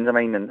friends of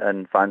mine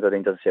and fans of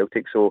Rangers and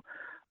Celtic. So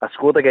I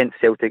scored against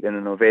Celtic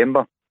in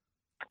November,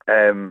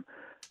 and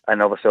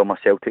obviously all my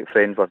Celtic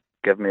friends were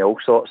giving me all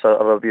sorts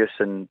of abuse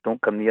and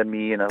don't come near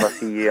me, and if I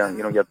see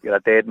you, you're a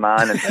dead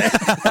man. And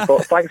I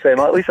thought, thanks very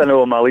much. At least I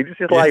know my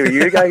allegiances lie with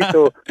you guys.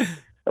 So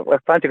I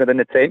fancy going in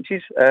the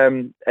trenches.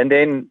 And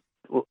then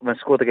when I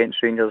scored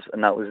against Rangers,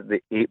 and that was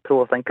the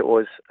April, I think it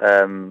was.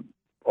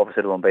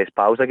 Obviously, they were best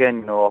pals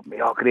again. Oh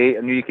great!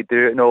 I knew you could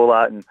do it and all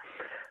that.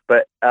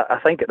 But I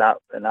think at that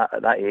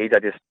age,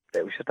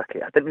 it was just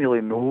I didn't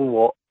really know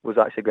what was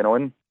actually going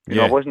on.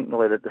 I wasn't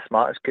really the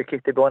smartest cookie,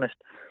 to be honest.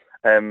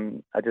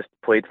 I just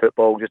played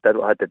football, just did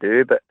what I had to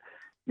do. But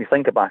you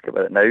think back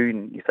about it now,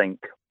 and you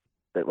think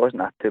it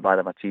wasn't that too bad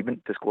of an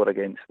achievement to score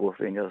against both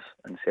Rangers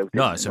and Celtic.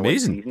 No, it's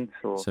amazing. Season,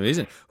 so. It's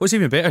amazing. What's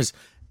even better is,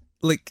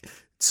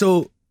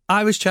 so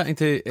I was chatting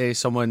to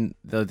someone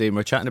the other day, and we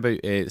were chatting about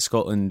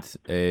Scotland,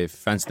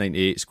 France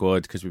 '98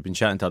 squad, because we've been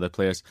chatting to other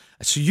players.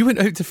 So you went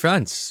out to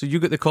France. So you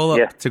got the call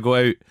up to go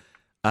out.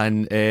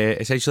 And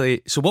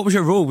essentially, so what was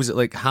your role? Was it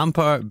like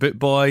hamper, boot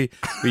boy?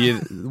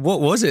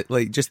 What was it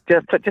like? Just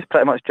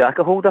pretty much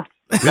jacket holder.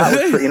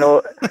 That was,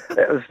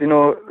 it was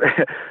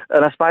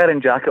an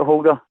aspiring jacket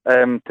holder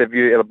to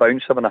view a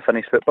bouncer when I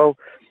finished football.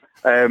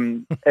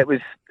 It was,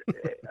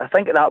 I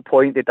think at that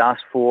point they'd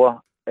asked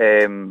four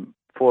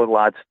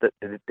lads that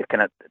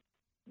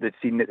they'd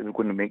seen that they were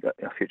going to make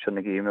a future in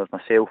the game. There was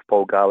myself,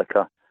 Paul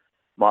Gallagher,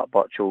 Mark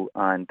Burchell,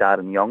 and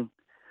Darren Young.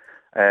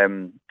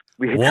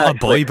 What a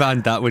boy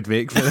band that would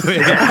make, by the way.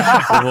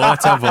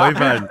 What a boy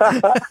band.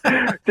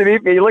 To me,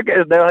 you look at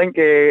us now, I think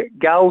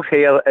Gal's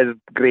hair is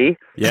grey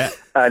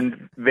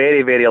and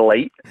very, very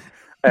light,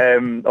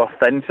 or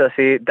thin, so I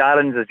say.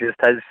 Darren's is just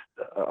his,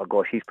 oh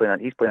gosh, he's playing a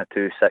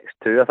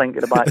 2.62, I think,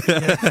 at the back.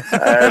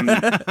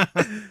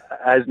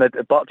 As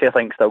Burchie, I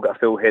think, still got a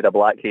full head of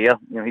black hair.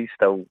 He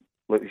still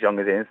looks young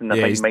as anything.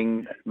 I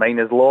think mine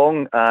is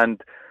long and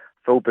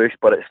full bush,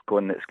 but it's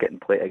getting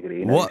plenty of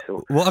grey now.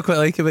 What I quite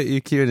like about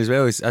you, Kieran, as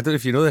well, is, I don't know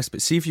if you know this, but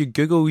see if you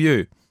Google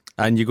you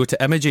and you go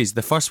to images,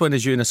 the first one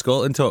is you in a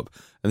Scotland top,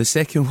 and the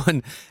second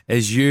one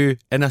is you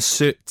in a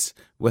suit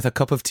with a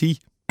cup of tea.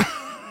 A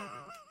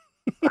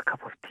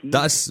cup of tea?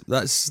 That's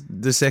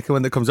the second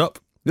one that comes up.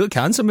 You look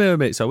handsome there,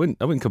 mate, so I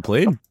wouldn't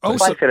complain.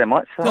 Thanks very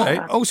much.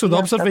 Also, the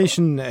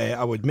observation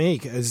I would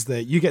make is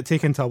that you get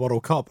taken to a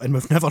World Cup and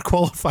we've never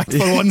qualified for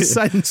one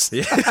since.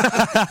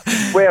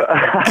 Well,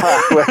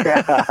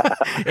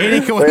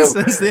 any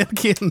coincidence there,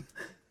 Kieran?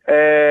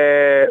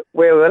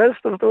 Well, there is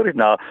some stories.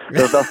 No,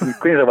 there's nothing.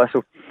 Queen's a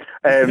whistle.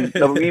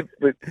 No,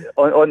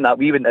 on that,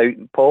 we went out.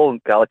 Paul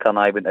Gallagher and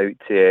I went out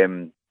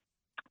to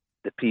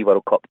the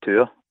pre-World Cup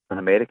tour in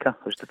America.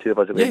 There's the two of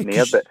us that went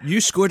there. But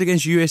you scored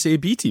against USA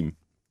B team.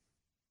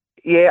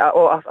 Yeah,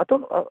 I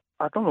don't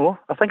know.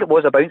 I think it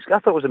was a bounce. I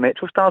thought it was a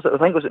Metro Stars. I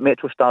think it was at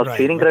Metro Stars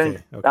training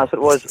ground. Okay. That's what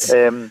it was.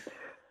 I'm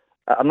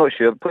not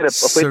sure. I played the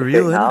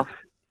second half.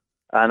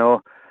 I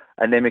know.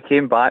 And then we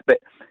came back. But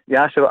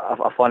yeah, actually,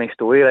 a funny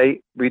story,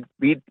 right? We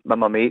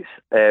my mates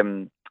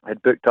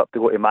had booked up to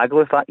go to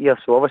Magaluf that year,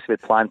 so obviously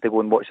we'd planned to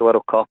go and watch the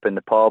World Cup in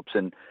the pubs,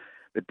 and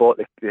we'd bought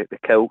the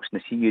kilts and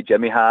the CU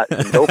Jimmy hats,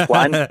 and all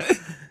planned.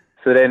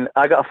 So then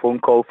I got a phone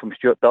call from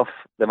Stuart Duff,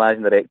 the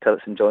managing director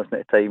at St Johnstone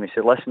at the time. He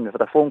said, listen, we've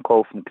had a phone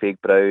call from Craig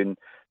Brown,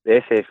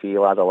 the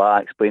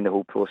SFA, explained the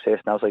whole process.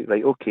 And I was like,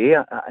 right, okay.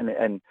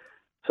 And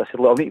so I said,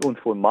 look, I need to go and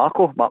phone Mark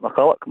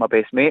McCulloch, my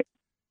best mate.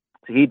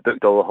 So he'd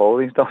booked all the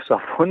holidays and stuff. So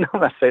I phoned him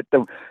and I said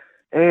to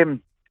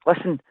him,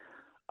 listen,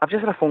 I've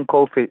just had a phone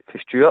call for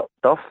Stuart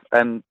Duff.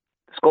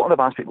 Scotland have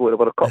asked me to go to the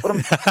World Cup with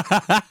him.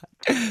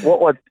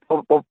 What,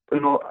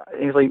 you know,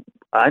 he's like,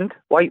 and?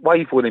 Why are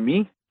you phoning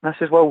me? And I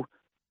says, well,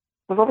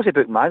 we've obviously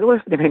booked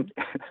Magaluf. And he went,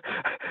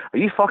 are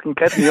you fucking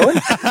kidding me on?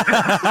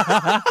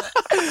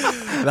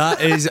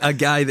 That is a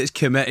guy that's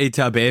committed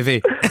to a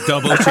bevy.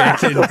 Double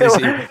checking.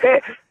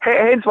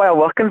 Hence why I'm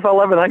working for a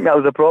living. I think that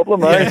was a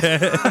problem.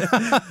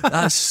 Yeah.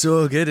 That's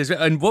so good.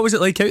 And what was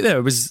it like out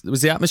there? Was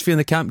the atmosphere in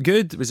the camp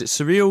good? Was it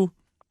surreal?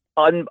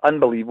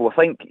 Unbelievable. I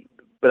think,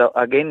 but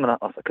again,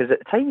 because at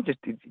the time you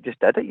just did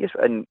it,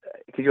 and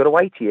because you're a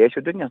YTS,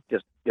 you're doing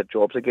your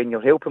jobs again.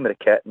 You're helping with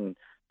the kit and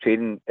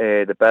training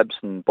the bibs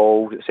and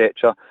balls,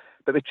 etc.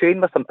 But we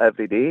trained with them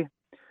every day.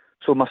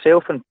 So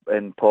myself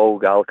and Paul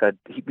Gallagher,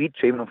 we'd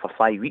train with them for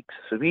 5 weeks.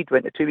 So we'd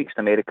went to 2 weeks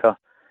in America,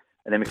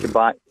 and then we came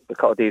back a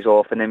couple of days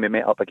off, and then we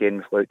met up again.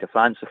 We flew out to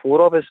France, the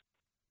four of us.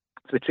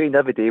 So we trained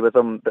every day with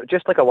them. But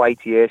just like a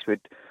YTS, we'd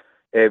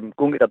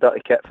go and get their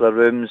dirty kit for their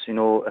rooms. You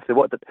know, if they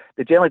wanted,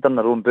 they generally done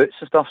their own boots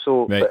and stuff.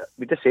 So right. But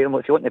we just say to them,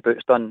 look, if you want the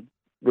boots done,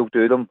 we'll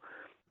do them,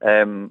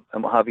 and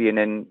what have you. And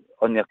then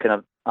on your kind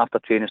of after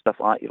training stuff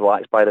like that, you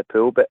relax by the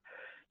pool. But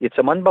you had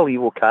some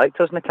unbelievable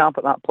characters in the camp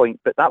at that point.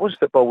 But that was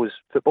football.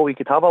 We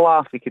could have a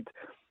laugh. We could,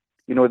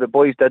 you know, the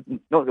boys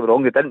didn't. Not get me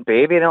wrong, they didn't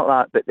baby and all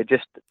that, but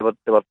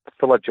they were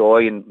full of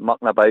joy and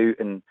mucking about.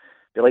 And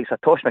the likes of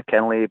Tosh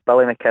McKinley,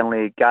 Billy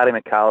McKinley, Gary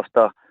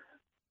McAllister,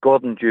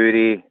 Gordon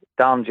Jury,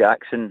 Darren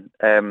Jackson,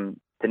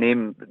 to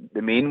name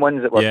the main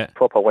ones that were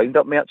proper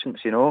wind-up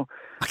merchants, you know.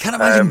 I can't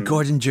imagine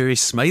Gordon Jury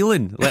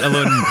smiling, let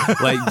alone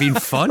like being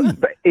fun.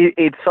 But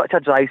he'd such a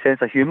dry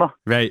sense of humour.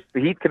 Right.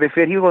 But to be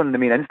fair, he was one of the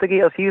main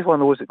instigators. He was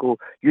one of those that go,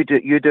 you do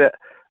it.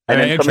 And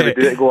then somebody would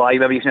do it and go, aye,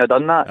 maybe you shouldn't have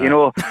done that, you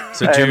know.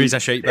 So Jury's a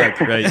shite bag.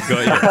 Right,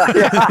 got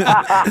you.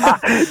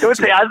 Don't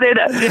say I said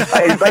it.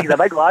 He's a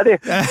big laddie.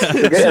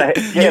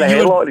 Getting a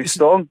headlock and he's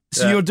strong.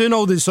 So you're doing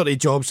all these sort of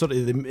jobs,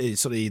 you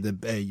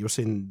were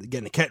saying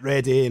getting the kit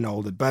ready and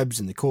all the bibs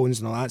and the cones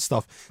and all that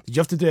stuff. Did you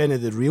have to do any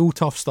of the real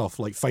tough stuff,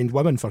 like find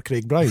women for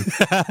Craig Brown?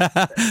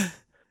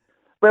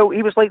 Well,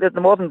 he was like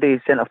the modern day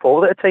centre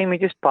forward at the time. He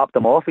just popped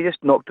them off. He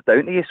just knocked it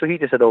down to you. So he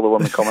just had all the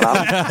women coming at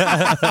him.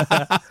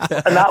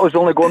 And that was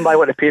only going by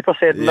what the paper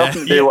said.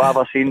 Nothing to do what I've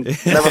ever seen.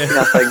 Never seen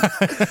a thing.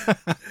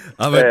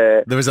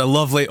 There was a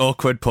lovely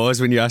awkward pause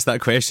when you asked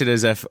that question,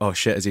 as if, oh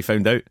shit, has he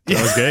found out?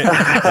 That was great.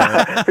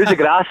 Who's the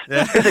grass?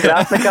 Who's the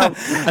grass in the camp?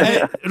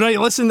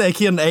 Right, listen,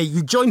 Kieran,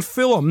 you joined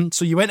Fulham,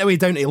 so you went away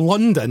down to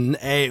London.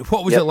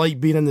 What was it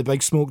like being in the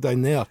big smoke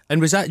down there?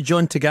 And was that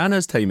John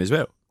Tagana's time as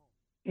well?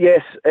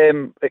 Yes,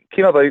 it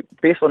came about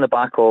based on the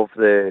back of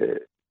the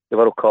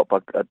World Cup.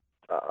 I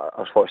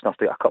was fortunate enough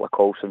to get a couple of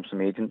calls from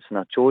some agents, and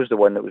I chose the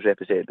one that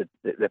represented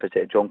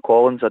John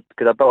Collins,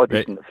 because I built a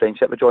decent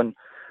friendship with John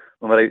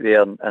when we were out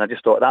there, and I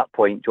just thought at that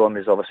point John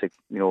was obviously,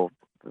 you know,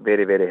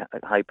 very, very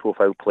high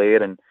profile player,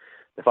 and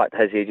the fact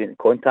that his agent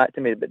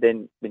contacted me. But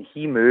then when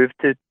he moved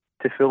to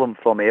Fulham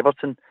from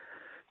Everton,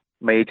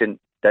 my agent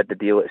did the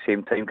deal at the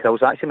same time, because I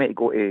was actually meant to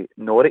go to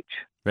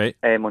Norwich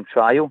on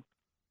trial.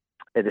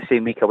 The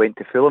same week I went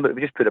to Fulham, but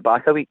we just put it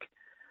back a week.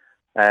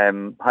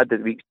 Had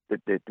the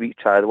week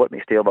trial, they wanted me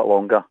to stay a bit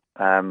longer.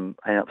 I ended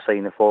up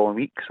signing the following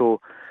week,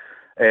 so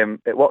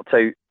it worked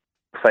out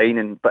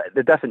fine. But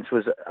the difference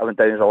was I went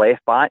down as a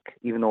left back,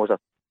 even though I was a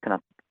kind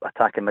of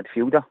attacking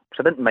midfielder. So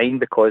I didn't mind,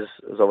 because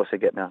it was obviously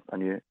getting a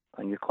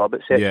new club,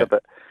 etc. Yeah.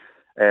 But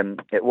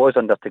it was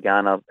under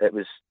Tagana. It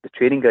was the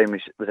training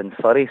ground was in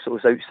Surrey, so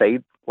it was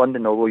outside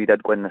London. Although you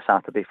did go in the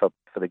Saturday for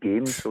the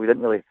games, so we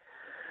didn't really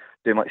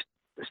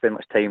spend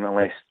much time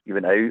unless you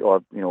went out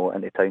or, you know,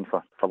 into town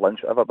for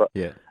lunch or whatever. But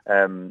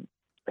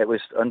it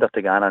was under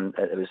Tagana, and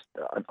it was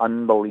an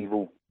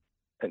unbelievable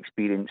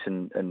experience,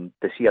 and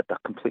to see a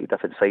completely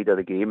different side of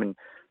the game. And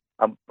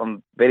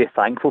I'm very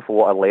thankful for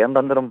what I learned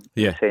under him,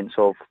 in the sense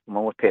of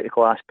more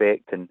technical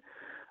aspect and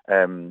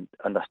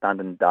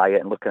understanding diet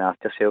and looking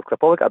after yourself. I've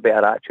probably got a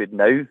better attitude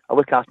now. I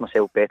look after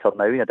myself better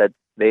now than I did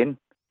then.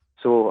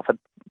 So if I'd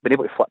been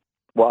able to flip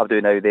what I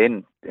do now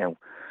then, you know,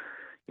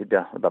 you'd be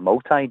a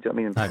multi. Do you know what I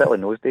mean? Particularly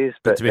in those days.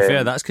 But to be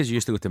fair, that's because you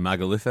used to go to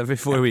Magaluf every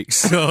 4 weeks.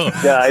 So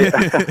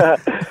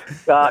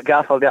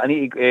Gaff, I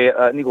need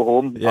to go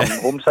home. Yeah.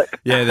 I'm homesick.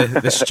 Yeah,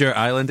 the Stewart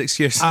Island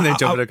excuse. And then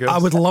jumping across. I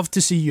would love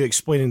to see you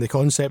explaining the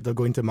concept of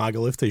going to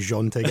Magaluf to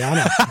Jean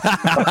Tigana.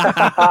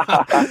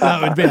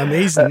 That would be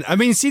amazing. I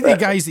mean, see the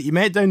guys that you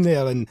met down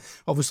there, and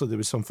obviously there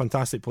was some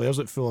fantastic players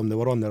at Fulham. They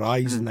were on the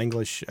rise in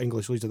English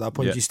leagues at that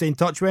point. Yeah. Do you stay in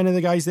touch with any of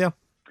the guys there?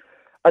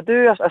 I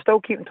do. I still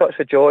keep in touch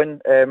with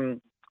John.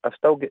 I've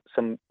still got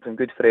some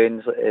good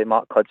friends, like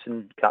Mark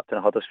Hudson, captain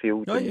of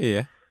Huddersfield. Oh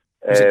yeah.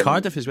 Was it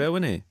Cardiff as well,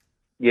 wasn't he?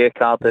 Yeah,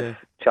 Cardiff,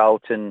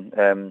 Charlton.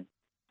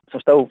 So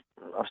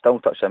I'm still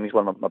in touch with him. He's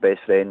one of my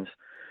best friends.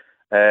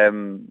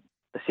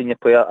 The senior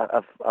player,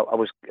 I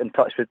was in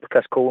touch with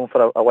Chris Coleman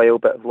for a while,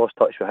 but I've lost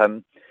touch with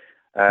him.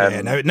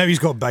 Now he's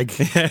got big.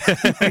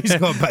 He's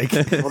got big.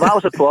 Well, that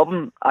was the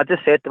problem. I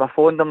just said to him, I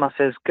phoned him, I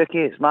says, Cookie,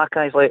 it's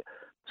Maka. He's like,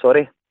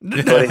 sorry who?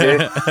 And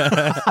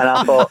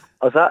I thought,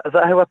 is that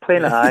how we're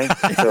playing it? Aye.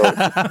 So,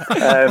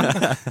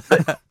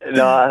 but,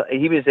 no,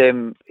 he was.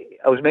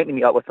 I was meant to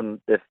meet up with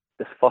him the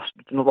first,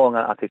 no long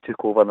after he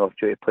took over and I was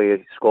due to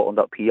play Scotland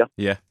up here.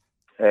 Yeah.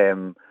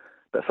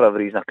 But for whatever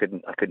reason, I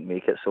couldn't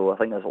make it. So I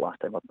think that was the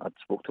last time I'd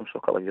spoke to him, so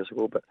a couple of years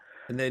ago. But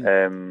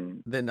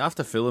and then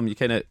after Fulham, you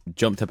kind of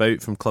jumped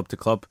about from club to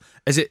club.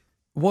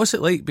 What's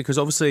it like? Because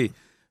obviously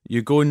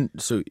you went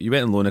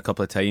on loan a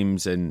couple of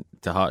times and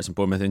to Hearts and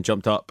Bournemouth, and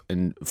jumped up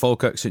in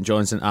Falkirk, St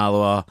John's, and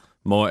Alloa,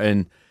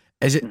 Morton.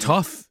 Is it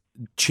tough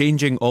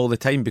changing all the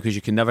time because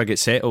you can never get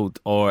settled,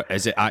 or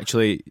is it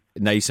actually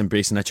nice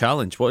embracing a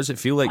challenge? What does it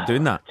feel like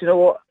doing that? Do you know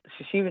what?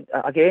 See,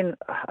 again,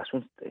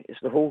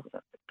 it's the whole.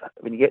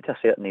 When you get to a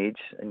certain age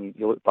and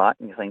you look back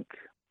and you think,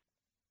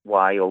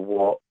 why or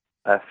what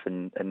if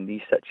in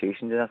these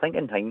situations, and I think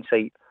in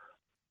hindsight,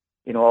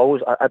 you know,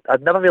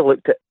 I'd never really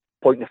looked at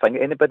pointing the finger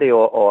at anybody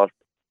or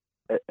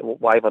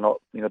why have I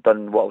not, you know,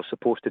 done what I was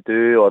supposed to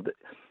do, or in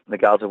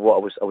regards of what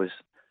I was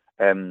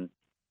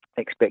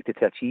expected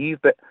to achieve.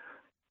 But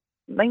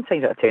 9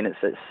 times out of 10,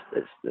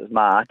 it's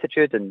my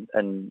attitude,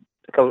 and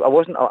because I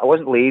wasn't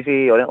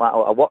lazy or anything like that.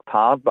 I worked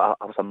hard, but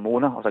I was a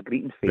moaner. I was a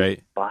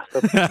greeting-faced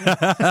bastard, and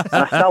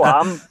I still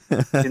am.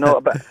 You know,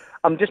 but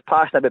I'm just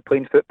passionate about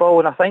playing football,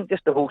 and I think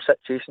just the whole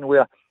situation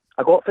where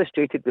I got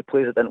frustrated with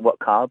players that didn't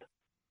work hard,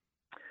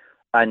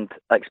 and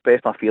I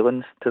expressed my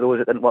feelings to those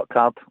that didn't work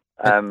hard.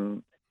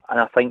 And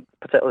I think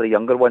particularly the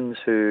younger ones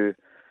who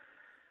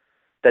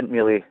didn't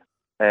really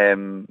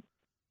find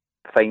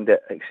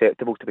it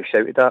acceptable to be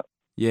shouted at.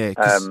 Yeah,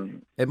 'cause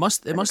it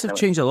must have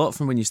changed a lot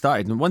from when you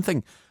started. And one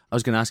thing I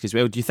was going to ask as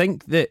well, do you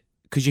think that,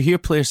 because you hear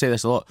players say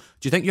this a lot,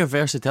 do you think your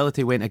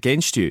versatility went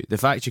against you? The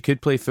fact you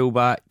could play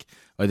fullback,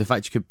 or the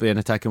fact you could play an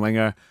attacking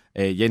winger,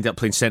 you ended up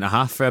playing centre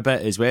half for a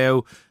bit as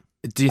well.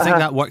 Do you think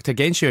that worked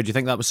against you, or do you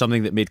think that was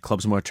something that made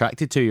clubs more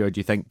attracted to you, or do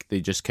you think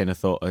they just kind of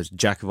thought as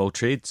jack of all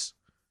trades?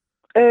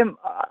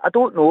 I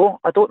don't know.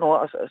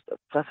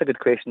 That's a good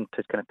question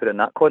to kind of put in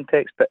that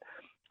context. But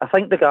I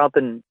think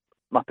regarding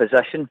my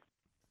position,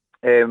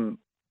 again,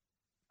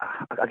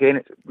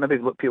 it's maybe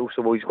look, people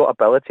say, well, he's got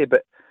ability,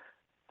 but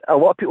a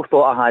lot of people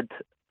thought I had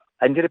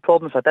injury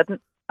problems. I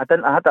didn't. I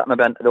had that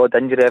maybe the odd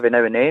injury every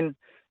now and then.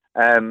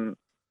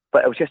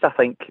 But it was just, I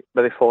think,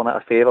 maybe falling out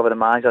of favour with the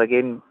manager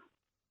again.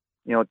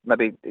 You know,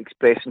 maybe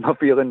expressing my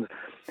feelings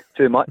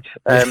too much.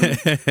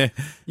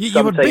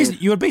 You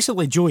were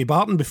basically Joey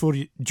Barton before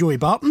Joey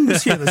Barton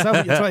was here. Is that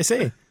what you're trying to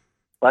say?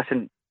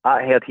 Listen,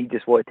 I heard he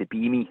just wanted to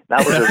be me.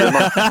 That was a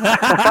rumour.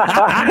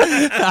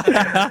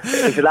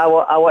 He said, I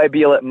want to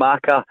be like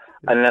Maka.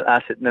 And then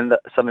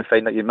someone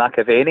found out you're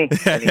Machiavelli.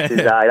 And he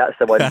says, aye, that's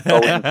the one.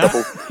 Always in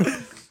trouble.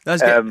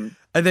 That's good.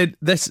 And then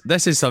this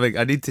is something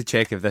I need to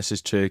check if this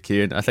is true,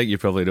 Kieran. I think you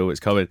probably know what's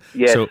coming.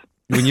 Yes. So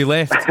when you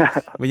left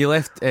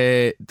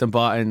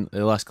Dumbarton,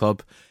 the last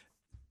club,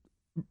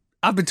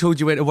 I've been told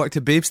you went to work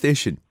to Babe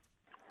Station.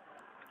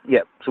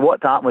 Yep. So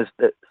what happened was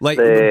that,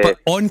 but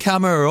on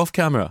camera or off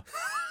camera?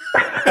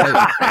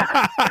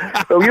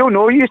 Well, you'll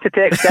know. You used to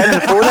text in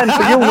and phone in,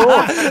 so you'll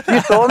know.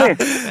 You saw me,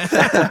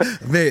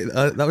 mate.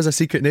 That was a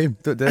secret name.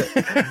 Don't do it.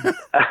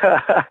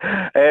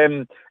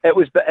 It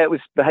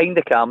was behind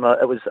the camera.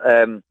 It was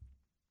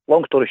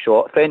long story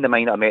short. A friend of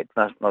mine that I met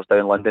when I was down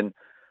in London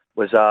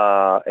was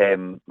a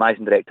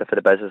managing director for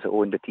the business that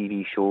owned the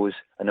TV shows,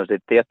 and there was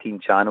 13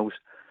 channels.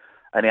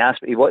 And he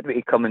asked me, he wanted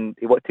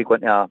to go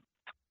into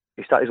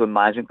he started his own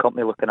management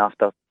company looking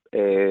after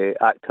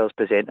actors,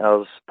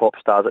 presenters, pop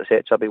stars,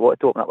 etc. But he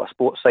wanted to open up a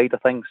sports side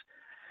of things.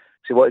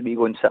 So he wanted me to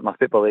go and sit my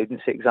football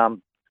agency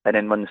exam and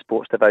then run the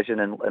sports division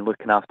and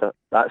looking after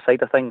that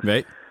side of things.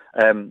 Right.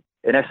 And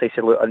this I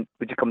said, look,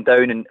 would you come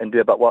down and do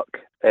a bit of work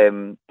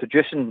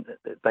producing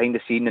behind the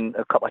scene in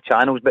a couple of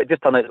channels? But it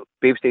just turned out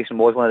Babe Station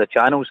was one of the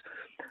channels.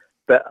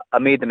 But I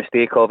made the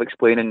mistake of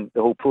explaining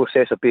the whole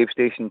process of Babe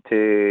Station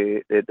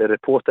to the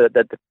reporter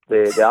that did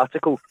the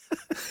article.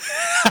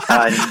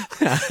 And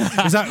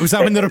was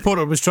that when the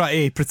reporter was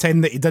trying to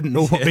pretend that he didn't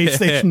know what Babe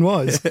Station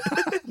was?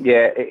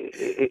 Yeah.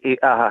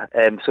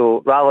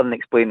 So rather than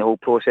explain the whole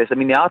process, I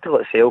mean, the article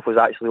itself was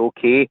actually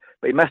okay,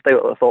 but he missed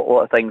out on a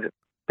lot of things that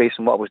based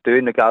on what I was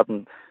doing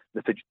regarding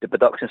the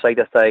production side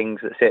of things,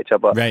 etc.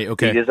 But right,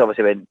 okay. he just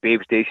obviously went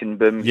Babe Station,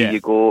 boom, Yeah. here you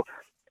go.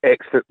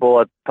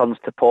 Ex-footballer turns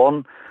to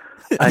porn.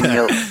 And,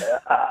 and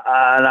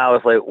I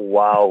was like,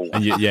 wow.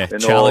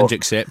 And challenge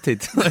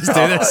accepted. Let's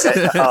do this.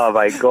 Oh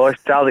my gosh,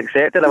 challenge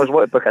accepted. I was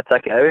wanting to book a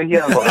ticket out of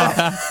here.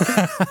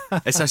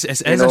 It's a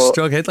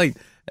strong headline.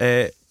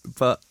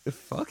 But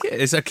fuck it,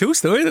 it's a cool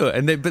story though.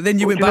 And but then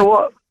you went back. You know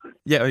what?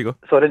 Yeah, there you go.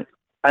 Sorry.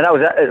 And that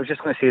was it. I was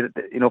just going to say that,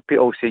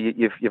 people say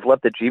you've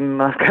lived the dream.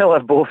 I kind of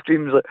lived both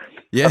dreams.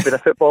 Yeah. I've been a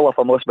footballer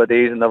for most of my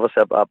days and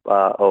obviously a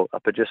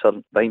producer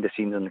behind the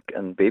scenes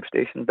in Babe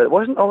Station. But it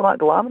wasn't all that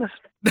glamorous.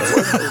 It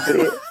was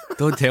great.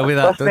 Don't tell me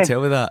that. Don't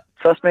tell me that.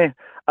 Trust me.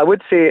 I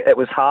would say it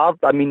was hard.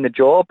 I mean, the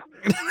job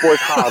was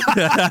hard.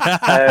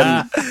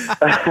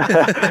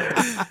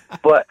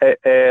 But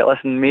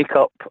listen,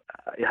 makeup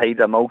hides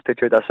a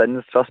multitude of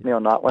sins. Trust me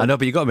on that one. I know,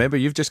 but you got to remember,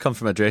 you've just come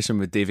from a dressing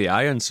room with Davy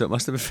Irons, so it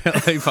must have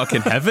felt like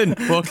fucking heaven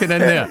walking in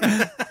there.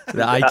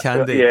 The eye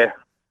candy. Yeah.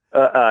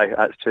 Aye,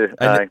 that's true.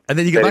 And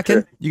then you get Very back true.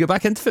 in. You get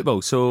back into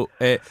football. So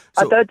I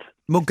did.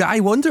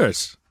 Mulgai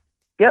Wanderers.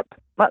 Yep,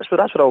 that's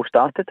where it all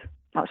started.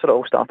 That's where it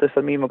all started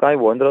for me, Mulgai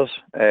Wanderers.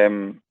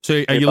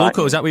 So are you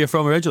local? Is that where you're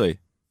from originally?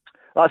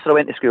 That's where I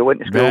went to school.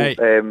 Right.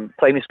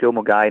 Primary school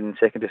Mulgai and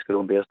secondary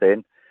school in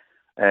Bearsden.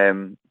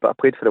 But I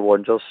played for the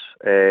Wanderers.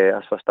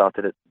 That's where I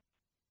started at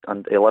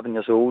 11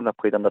 years old. And I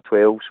played under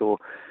 12. So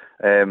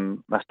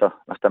Mr.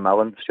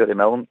 Millen, Stuart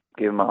Millen,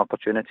 gave me an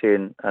opportunity,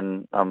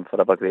 and I'm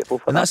forever grateful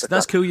for And that.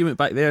 that's cool. You went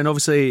back there, and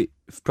obviously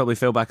probably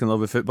fell back in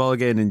love with football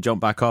again, and jumped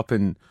back up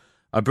in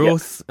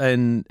Arbroath. Yep.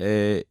 And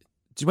did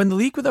you win the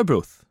league with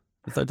Arbroath?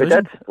 We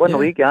did win the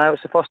league. Yeah, it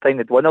was the first time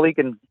they'd won a league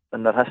in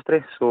their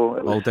history. So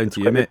it was, all down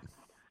to you, mate.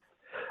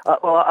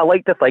 Well, I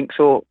like to think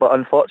so, but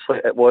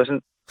unfortunately, it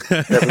wasn't.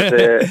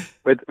 It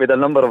was with a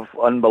number of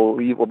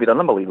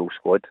unbelievable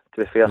squad.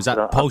 To be fair, was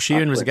that Paul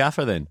Sheeran was the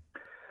gaffer then?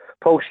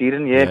 Paul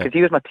Sheeran, yeah, because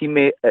he was my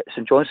teammate at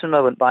St Johnstone when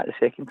I went back the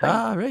second time.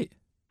 Ah, right.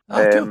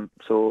 Cool.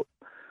 So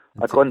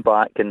I'd gone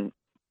back, and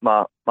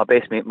my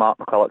best mate Mark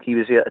McCulloch, he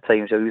was there at the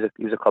time, so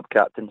he was a club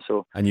captain.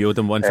 So and you owed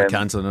him one for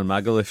cancelling on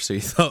Magaluf, so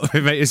you thought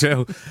we might as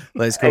well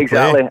let's go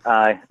exactly. Play.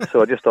 Aye.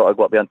 So I just thought I'd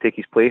go up there and take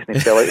his place, and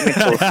he fell out of me.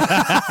 So.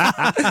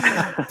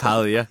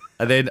 Pal, yeah.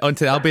 And then on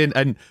to Albion.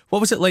 And what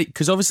was it like?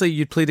 Because obviously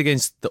you played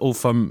against the Old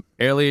Firm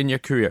early in your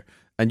career,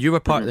 and you were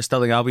part of the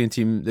Stirling Albion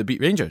team that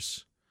beat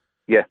Rangers.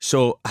 Yeah.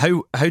 So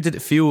how did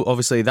it feel?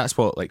 Obviously that's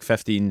what, like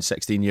 15,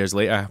 16 years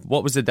later.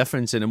 What was the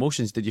difference in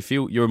emotions? Did you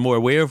feel you were more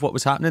aware of what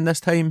was happening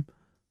this time?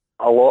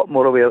 A lot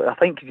more aware. I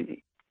think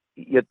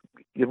you're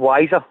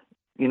wiser,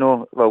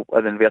 well,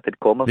 in inverted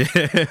commas.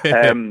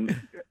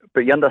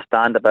 But you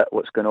understand a bit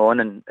what's going on,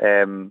 and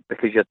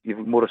because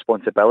you've more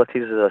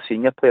responsibilities as a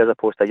senior player as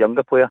opposed to a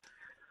younger player.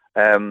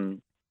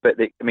 But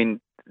the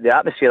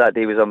atmosphere that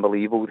day was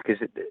unbelievable, because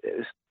it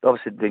was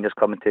obviously the Rangers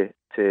coming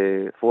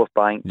to Forth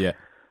Bank. Yeah.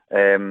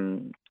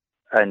 And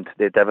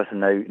they had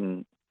everything out,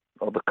 and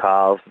all the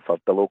cars for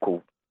the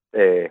local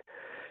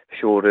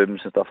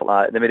showrooms and stuff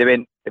like that. They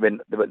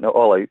went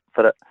all out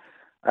for it.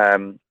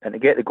 And to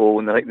get the goal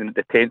in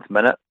the 10th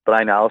minute,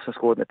 Brian Allison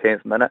scored in the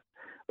 10th minute.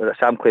 Was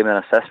Sam claiming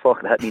an assist for,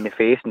 and hit me in the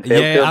face and fell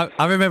Yeah,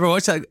 I remember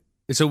watching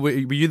that. So were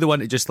you the one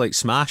that just like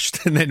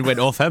smashed and then went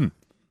off him?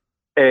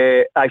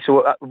 So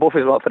both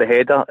of us went up for the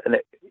header, and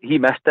he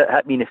missed it,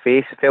 hit me in the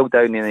face, fell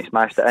down, and he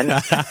smashed it in.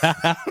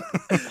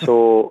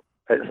 So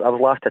I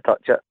was last to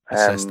touch it.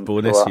 Assist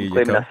bonus, so I'm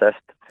claiming assist.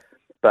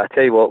 But I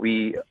tell you what,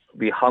 we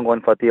hung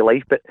on for dear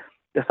life. But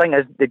the thing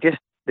is, they just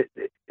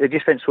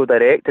went so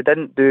direct. They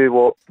didn't do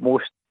what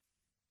most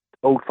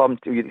Old Firm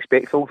you'd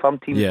expect Old Firm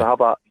teams to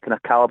have, a kind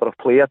of calibre of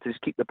player to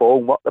just keep the ball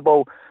and work the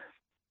ball.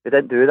 They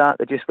didn't do that.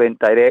 They just went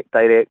direct,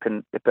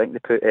 and they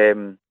put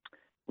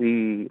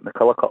Lee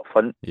McCulloch up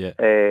front,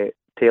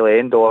 tail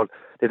end, or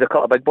there's a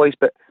couple of big boys,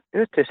 but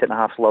there was 2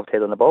 centre-halves loved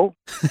head on the ball.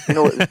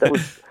 It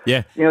was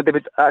yeah. They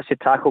would actually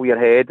tackle your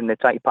head, and they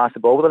try to pass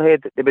the ball with their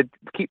head. They would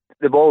keep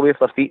the ball away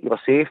from their feet. They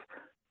were safe.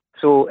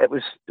 So it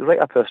was right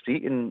up our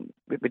street, and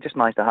we just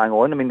managed to hang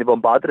on. I mean, they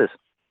bombarded us,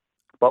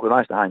 but we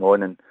managed to hang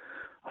on, and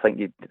I think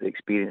the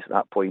experience at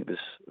that point was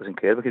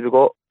incredible,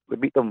 because we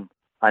beat them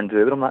and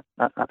drew with them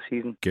that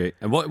season. Great.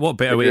 And what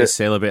better way to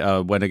celebrate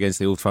a win against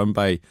the Old Firm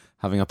by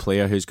having a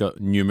player who's got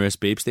numerous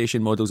Babe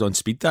Station models on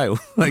speed dial?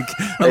 Like,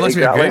 that must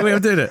be a great way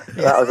of doing it.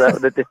 That was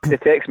it. They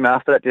text me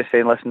after it just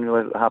saying, listen,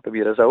 we're happy with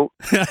your result.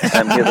 I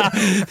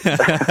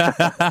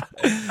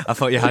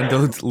thought you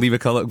handled Lee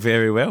McCulloch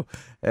very well.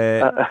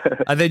 And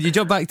then you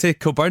jump back to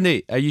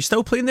Kilbirnie. Are you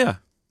still playing there?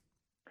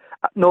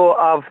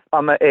 No,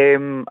 I'm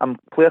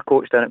player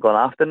coach down at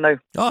Glenafton now.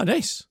 Oh,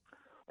 nice.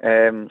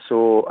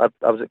 So I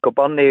was at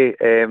Kilbirnie.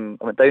 I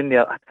went down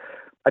there.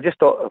 I just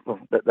thought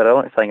the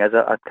ironic thing is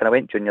I kind of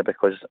went junior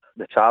because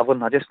the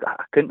travelling. I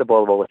couldn't be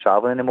bothered with all the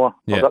travelling anymore.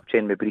 I was up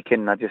training with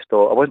Brecon, and I just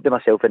thought I wasn't doing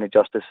myself any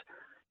justice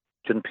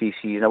during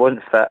pre-season. I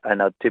wasn't fit,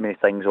 and I had too many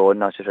things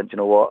on. I was just thinking, you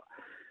know what,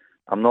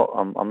 I'm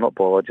not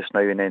bothered just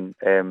now. And then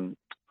I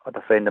had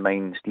a friend of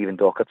mine, Stephen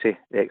Docherty,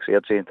 the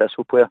ex-Airdrie and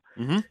Thistle player.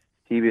 Mm-hmm.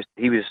 He was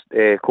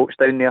coach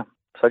down there,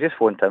 So I just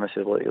phoned Tim. I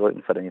said, "Look, you're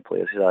looking for any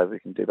players?" He said, "We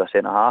can do a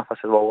centre half." I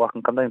said, "Well, I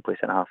can come down and play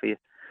centre half for you."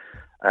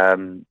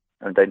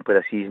 I'm down to play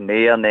the season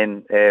there, and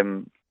then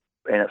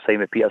ended up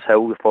signing with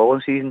Petershill the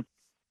following season.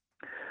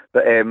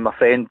 But my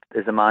friend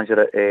is the manager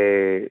at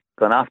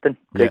Glenafton,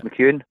 Greg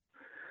McEwen.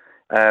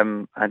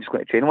 I just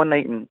went to train one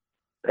night, and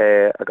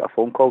I got a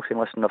phone call saying,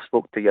 "Listen, I've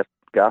spoke to your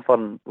gaffer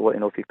and let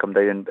you know if you come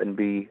down and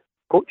be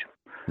coach."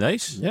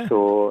 Nice. Yeah.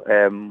 So,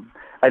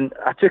 and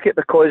I took it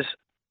because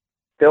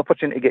the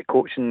opportunity to get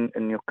coaching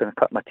and kind of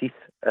cut my teeth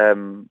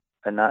in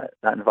that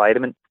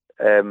environment,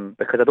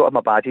 because I don't have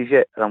my badges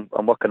yet, and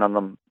I'm working on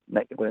them.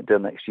 Going to do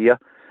them next year.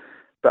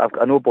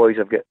 But I know boys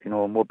have got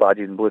more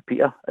badges than Blue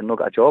Peter and not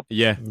got a job.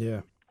 Yeah.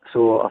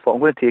 So I thought I'm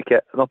going to take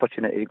it, an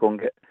opportunity to go and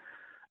get.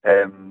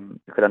 You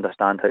could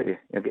understand how to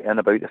get in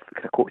about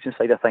the coaching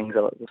side of things.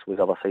 This was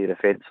the other side of the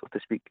fence, so to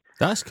speak.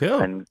 That's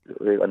cool. And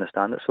really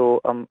understand it.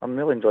 So I'm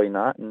really enjoying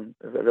that, and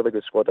we've got a really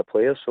good squad of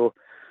players. So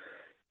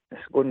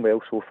it's going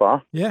well so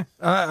far. Yeah,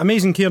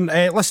 amazing, Kieran.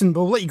 Listen,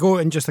 we'll let you go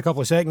in just a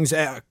couple of seconds.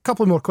 A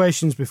couple more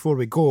questions before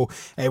we go.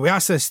 We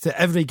ask this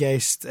to every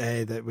guest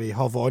that we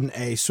have on.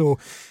 So,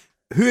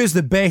 who is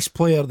the best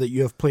player that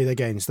you have played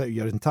against out of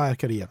your entire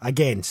career?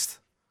 Against,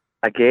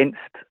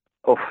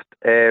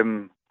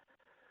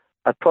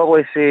 I'd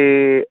probably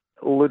say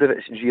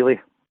Ludovic Gili.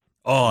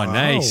 Oh, wow.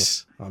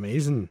 Nice.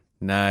 Amazing.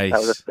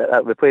 Nice.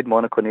 We played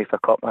Monaco in the FA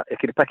Cup.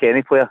 If you could pick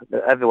any player,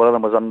 every one of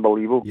them was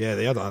unbelievable. Yeah,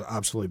 they had an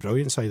absolutely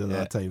brilliant side at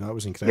that time. That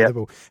was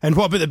incredible. Yeah. And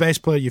what about the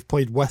best player you've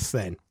played with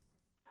then?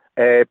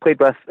 Played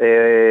with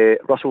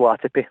Russell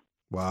Latipi.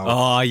 Wow.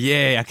 Oh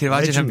yeah, I can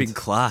imagine him being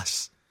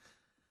class.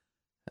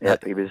 Yeah,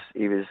 he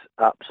was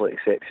absolutely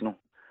exceptional.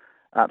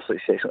 Absolutely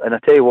exceptional. And I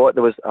tell you what,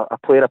 there was a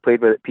player I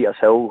played with at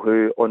Petershill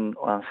who, on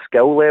a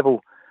skill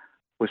level,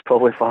 was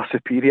probably far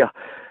superior.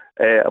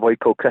 A boy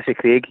called Chrissy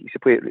Craig. He used to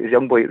play. He was a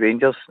young boy at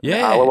Rangers in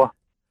Alloa.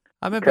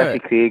 I remember. Chrissy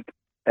Craig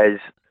is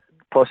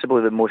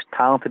possibly the most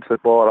talented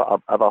footballer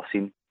I've ever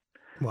seen.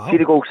 Wow. See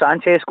the goal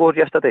Sanchez scored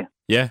yesterday?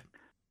 Yeah.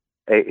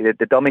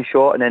 The dummy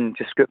shot and then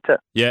just scooped it.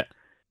 Yeah.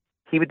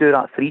 He would do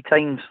that 3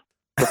 times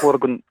before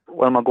going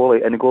one of my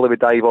goalie, and the goalie would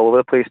dive all over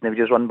the place, and he would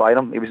just run by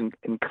him. He was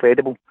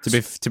incredible.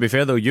 To be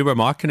fair though, you were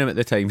marking him at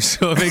the time,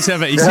 so it makes it a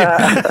bit easier.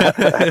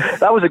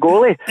 That was a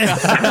goalie.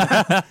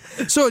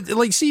 So,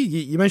 like, see,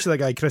 you mentioned that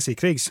guy Chrissy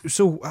Craig.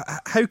 So,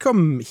 how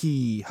come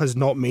he has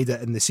not made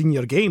it in the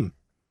senior game?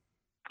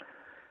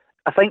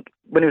 I think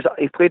when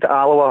he played at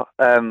Alloa,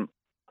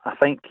 I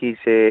think he's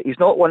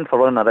not one for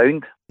running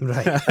around.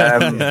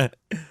 Right.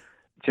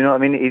 Do you know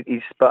what I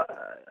mean? But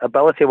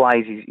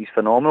ability-wise, he's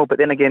phenomenal. But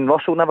then again,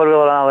 Russell never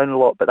really ran around a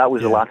lot. But that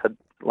was the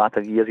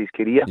latter years of his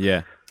career.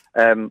 Yeah.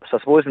 So I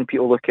suppose when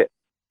people look at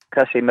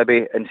Chrissy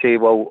maybe and say,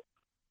 well,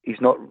 he's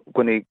not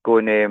going to go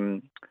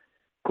and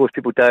close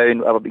people down,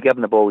 but give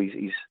him the ball,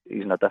 he's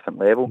on a different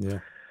level. Yeah.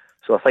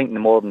 So I think in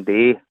the modern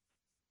day,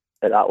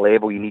 at that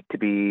level, you need to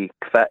be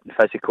fit and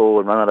physical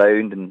and run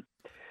around,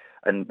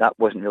 and that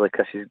wasn't really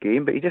Chrissy's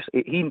game. But he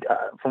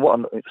from what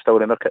I still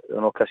remember,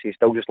 Chrissy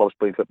still just loves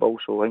playing football.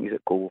 So I think he's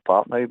at Cole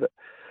Park now. But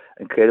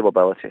incredible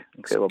ability.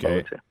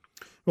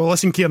 Well,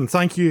 listen, Kieran,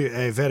 thank you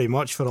very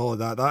much for all of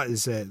that.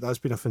 That's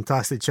been a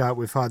fantastic chat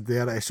we've had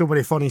there. So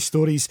many funny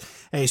stories.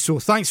 So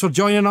thanks for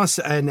joining us,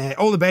 and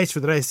all the best for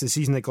the rest of the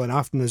season at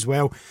Glenafton as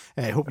well.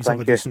 Hope you have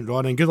a decent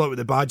run, and good luck with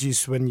the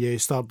badges when you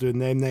start doing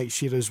them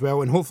next year as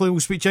well. And hopefully we'll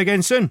speak to you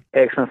again soon.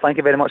 Excellent. Thank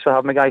you very much for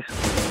having me, guys.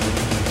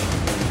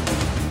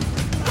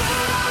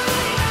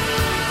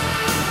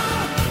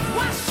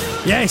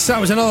 Yes, that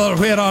was another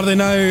Where Are They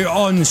Now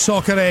on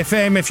Soccer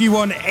FM. If you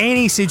want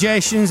any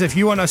suggestions, if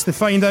you want us to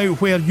find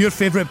out where your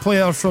favourite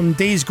player from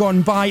days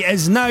gone by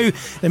is now,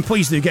 then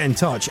please do get in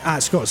touch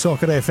at Scott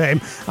Soccer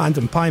FM and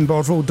on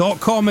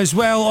pineborrow.com as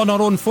well, on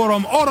our own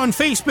forum or on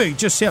Facebook.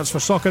 Just search for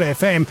Soccer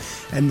FM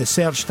in the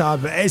search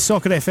tab. It is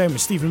Soccer FM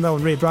with Stephen Mill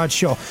and Ray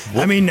Bradshaw.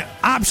 What? I mean,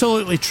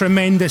 absolutely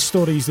tremendous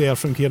stories there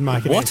from Kieran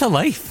McEwen. What a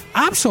life.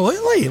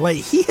 Absolutely. Like,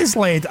 he has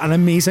led an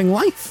amazing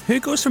life.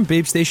 Who goes from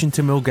Babe Station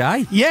to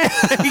Milgai? Yeah.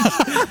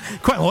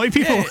 Quite a lot of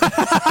people.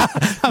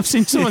 I've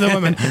seen some of the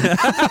women.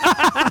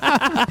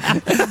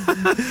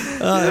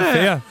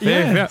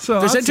 Fair.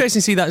 So it's interesting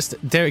to see that's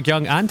Derek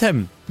Young and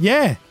him.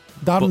 Yeah,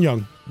 Darren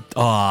Young.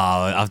 Oh,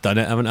 I've done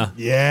it, haven't I?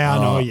 Yeah,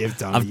 I know you've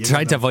done it. I've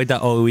tried to avoid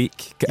that all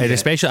week. Yeah. And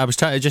especially, I was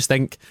trying to just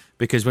think,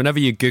 because whenever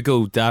you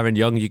Google Darren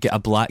Young, you get a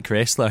black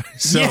wrestler.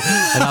 So,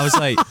 and I was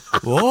like,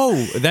 whoa,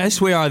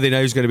 this Where Are They Now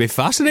is going to be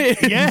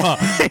fascinating. Yeah,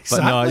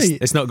 but no,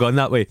 it's not gone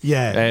that way.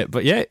 Yeah.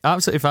 But yeah,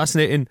 absolutely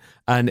fascinating.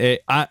 And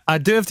I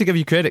do have to give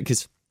you credit,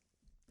 because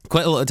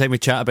quite a lot of time we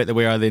chat about the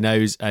Where Are They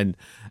Nows, and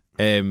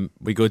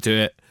we go to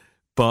it.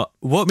 But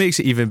what makes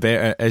it even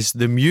better is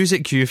the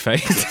music you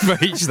find for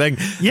each thing.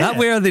 Yeah. That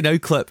Where Are They Now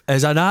clip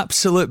is an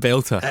absolute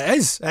belter.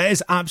 It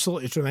is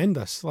absolutely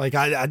tremendous. Like,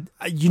 I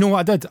you know what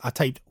I did? I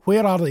typed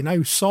 "Where Are They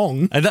Now"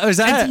 song And that was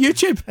it. into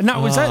YouTube, and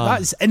that was it.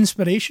 That's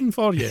inspiration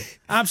for you.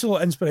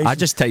 Absolute inspiration. I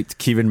just typed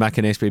Kieran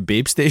McInnesby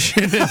Babe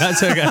Station, and that's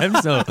how I got him.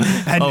 So,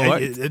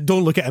 and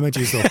don't look at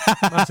images, though.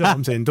 That's what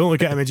I'm saying. Don't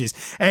look at images.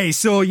 Hey,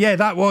 so yeah,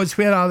 that was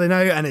Where Are They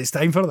Now, and it's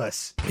time for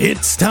this.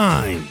 It's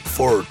time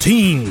for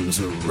teams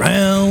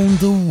around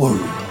the world.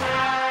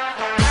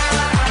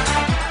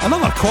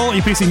 Another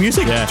quality piece of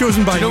music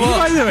chosen by You know me, what?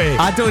 by the way.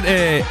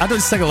 I don't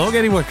sing along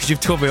anymore because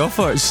you've told me off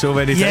for it so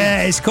many times.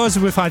 Yeah, it's because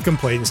we've had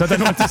complaints. I don't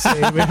know what to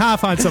say. We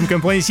have had some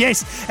complaints.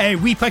 Yes,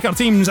 we pick our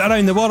teams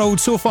around the world.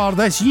 So far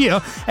this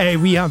year,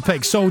 we have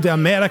picked Sol de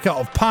America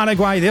of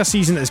Paraguay. Their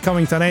season is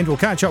coming to an end. We'll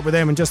catch up with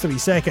them in just a wee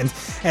second.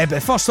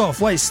 But first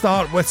off, let's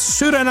start with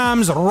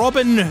Suriname's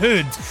Robin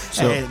Hood.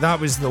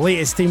 That was the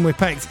latest team we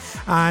picked.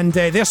 And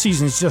their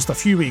season's just a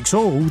few weeks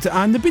old.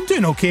 And they've been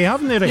doing okay,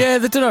 haven't they, Ray? Yeah,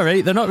 they're doing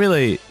alright. They're not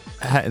really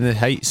hitting the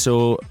height.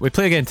 So we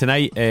play again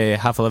tonight,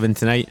 11:30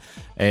 tonight.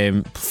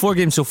 4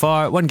 games so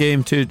far. 1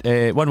 game,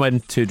 1 win,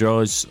 2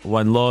 draws,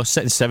 1 loss.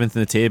 Sitting 7th in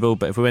the table.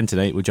 But if we win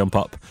tonight, we'll jump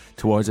up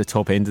towards the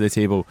top end of the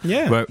table.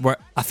 Yeah. We're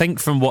I think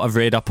from what I've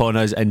read up on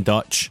us in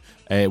Dutch,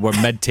 we're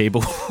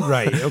mid-table.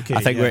 Right, okay.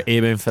 I think we're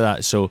aiming for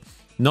that. So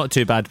not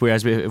too bad.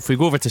 Whereas if we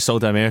go over to Sol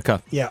de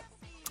America, Yeah.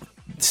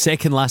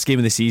 second last game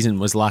of the season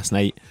was last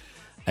night.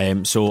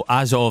 So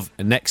as of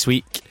next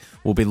week,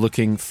 we'll be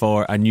looking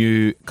for a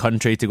new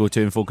country to go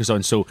to and focus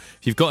on. So if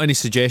you've got any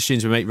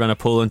suggestions, we might run a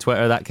poll on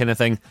Twitter, that kind of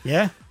thing.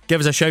 Yeah. Give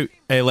us a shout.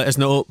 Let us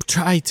know.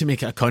 Try to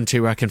make it a country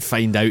where I can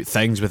find out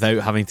things without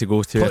having to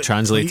go to a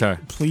translator.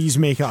 Please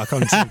make it a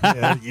country.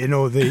 You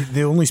know,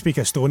 they only speak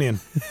Estonian,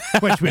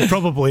 which would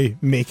probably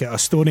make it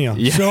Estonia.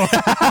 Yeah. So,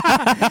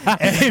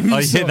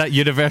 That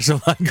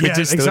universal language. yeah,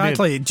 Estonian.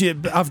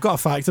 exactly. I've got a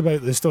fact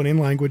about the Estonian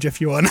language if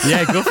you want.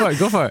 Yeah, go for it.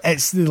 Go for it.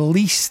 It's the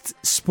least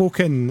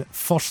spoken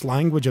first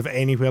language of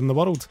anywhere in the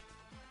world.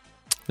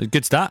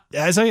 Good stat. It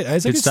is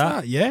a good start.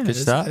 start. Yeah, Good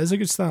start. It is a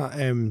good start.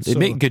 They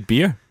make good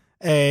beer.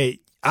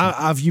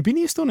 Have you been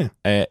to Estonia?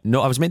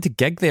 No, I was meant to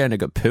gig there and it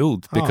got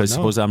pulled because no.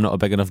 suppose I'm not a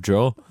big enough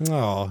draw.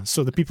 Oh,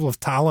 so the people of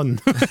Tallinn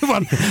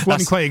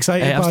weren't quite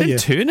excited I've by been you.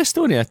 2 in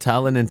Estonia,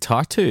 Tallinn and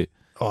Tartu.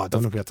 Oh, I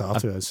don't know where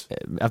Tartu is.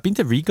 I've been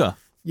to Riga.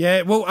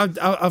 Yeah, well,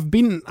 I've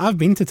been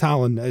to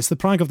Tallinn. It's the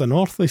Prague of the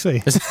North, they say.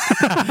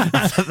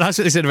 That's what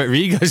they said about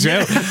Riga as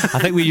well. I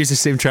think we use the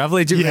same travel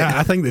agent. Yeah,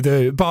 I think they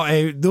do.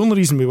 But the only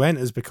reason we went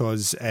is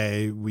because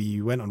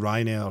we went on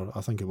Ryanair,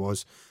 I think it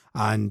was,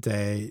 and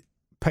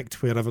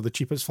picked wherever the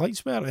cheapest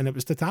flights were, and it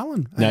was to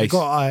Tallinn. And Nice.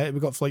 we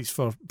got flights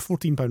for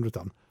 £14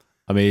 return.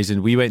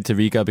 Amazing. We went to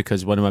Riga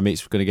because one of my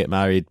mates was going to get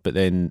married, but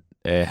then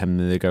him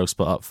and the girl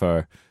split up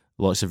for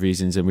lots of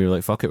reasons, and we were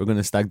like, fuck it, we're going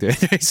to stag do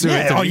it. So we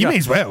went to you Riga. may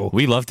as well.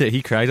 We loved it.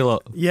 He cried a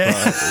lot. Yeah.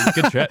 But,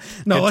 good trip.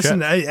 No, Good listen,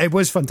 trip. it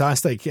was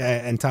fantastic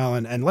in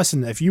Tallinn. And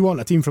listen, if you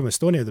want a team from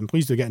Estonia, then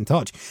please do get in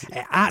touch.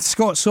 At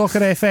Scott Soccer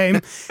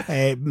FM,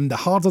 the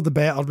harder the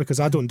better, because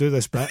I don't do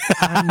this bit.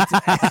 And,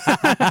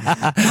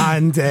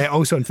 and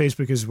also on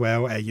Facebook as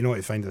well. You know what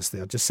to find us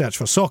there. Just search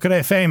for Soccer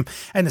FM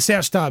in the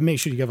search tab. Make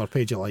sure you give our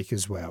page a like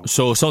as well.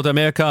 So, Sol de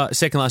America,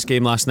 second last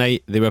game last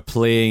night, they were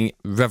playing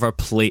River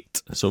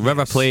Plate. So,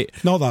 River Plate.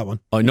 Not that one.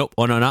 Oh, nope,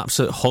 on an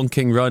absolute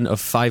honking run of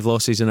 5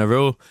 losses in a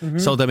row.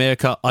 Sol de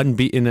America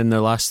unbeaten in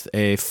their last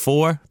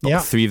 4, but Yeah.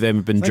 3 of them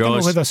have been I don't know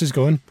draws. where this is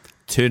going.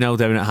 2-0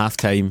 down at half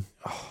time,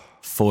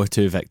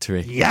 4-2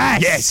 victory.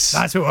 Yes!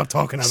 That's what we're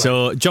talking about.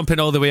 So jumping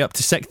all the way up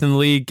to 6th in the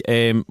league,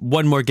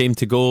 1 more game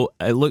to go.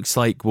 It looks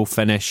like we'll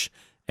finish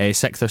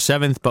 6th or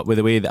 7th, but with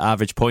the way the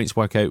average points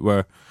work out,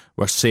 we're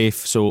safe.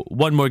 So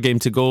 1 more game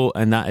to go,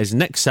 and that is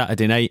next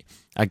Saturday night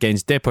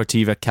against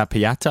Deportiva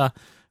Capiata,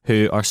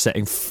 who are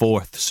sitting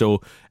 4th.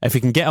 So if we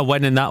can get a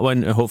win in that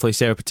one, and hopefully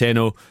Cerro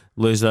Porteño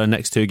lose their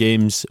next 2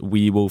 games,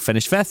 we will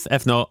finish 5th.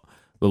 If not,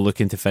 we're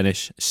looking to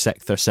finish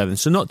 6th or 7th.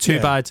 So not too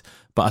bad,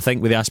 but I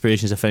think with the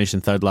aspirations of finishing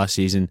 3rd last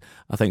season,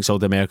 I think Sol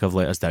de America have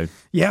let us down.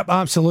 Yep,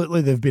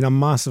 absolutely. They've been a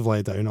massive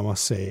letdown, I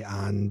must say.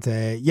 And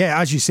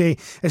as you say,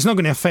 it's not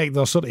going to affect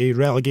their sort of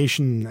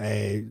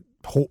relegation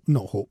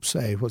what's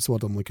the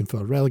word I'm looking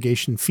for?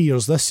 Relegation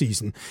fears this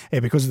season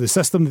because of the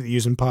system that they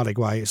use in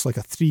Paraguay. It's like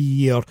a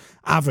 3-year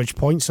average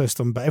point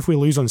system. But if we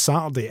lose on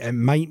Saturday, it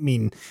might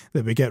mean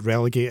that we get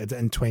relegated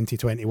in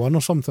 2021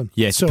 or something.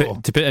 Yeah, so,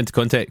 to put it into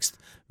context,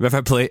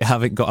 River Plate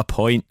haven't got a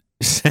point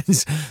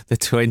since the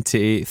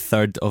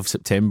 23rd of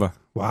September.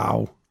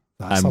 wow.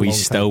 That's And a we long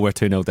still time. were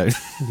 2-0 down.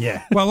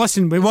 Yeah. Well,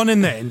 listen, we won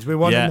in the end. We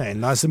won Yeah. in the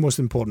end. That's the most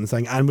important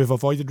thing. And we've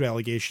avoided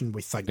relegation,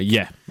 we think.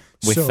 Yeah.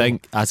 We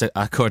think,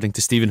 according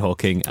to Stephen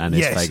Hawking and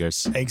his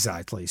figures.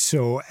 Exactly.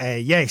 So,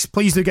 yes,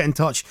 please do get in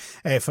touch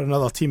for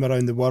another team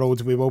around the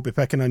world. We will be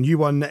picking a new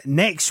one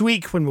next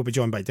week when we'll be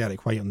joined by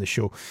Derek White on the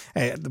show.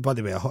 By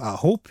the way, I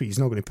hope he's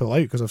not going to pull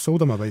out because I've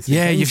sold him about 3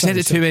 times. You've said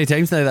it too many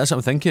times now. That's what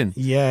I'm thinking.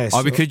 Yes.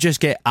 Or we could just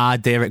get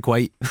Derek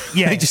White.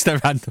 Yeah. Just a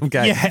random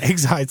guy. Yeah,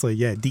 exactly.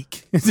 Yeah,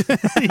 Deke.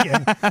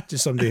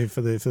 Just somebody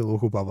for the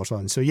local Barbers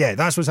on. So, yeah,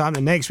 that's what's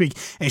happening next week.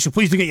 So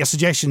please do get your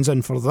suggestions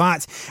in for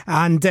that.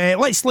 And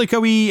let's take a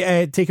wee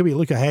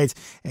look ahead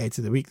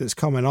to the week that's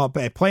coming up.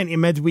 Plenty of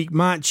midweek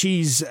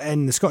matches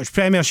in the Scottish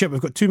Premiership.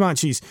 We've got 2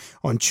 matches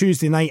on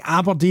Tuesday night.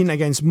 Aberdeen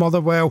against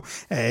Motherwell,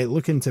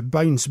 looking to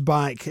bounce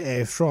back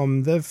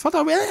from the further.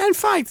 In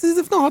fact,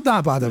 they've not had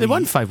that bad. They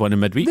won 5-1 in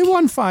midweek. They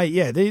won 5,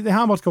 yeah. They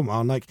hammered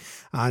Kilmarnock,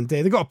 and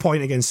they got a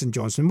point against St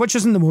Johnstone, which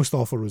isn't the most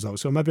awful result.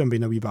 So maybe I'm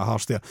being a wee bit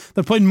harsh there.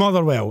 They're playing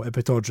Motherwell at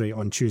Pittodrie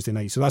on Tuesday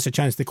night, so that's a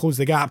chance to close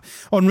the gap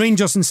on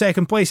Rangers in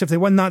second place. If they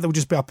win that, they'll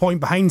just be a point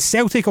behind.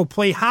 Celtic will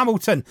play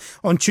Hamilton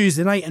on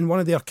Tuesday night in one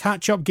of their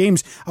catch-up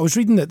games. I was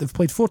reading that they've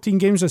played 14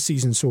 games this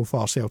season so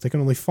far, Celtic,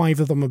 and only 5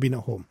 of them have been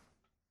at home.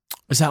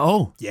 Is that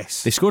all?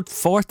 Yes. They scored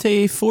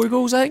 44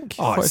 goals, I think.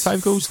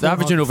 45 goals. They're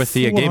averaging over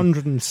 3 a game.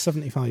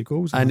 475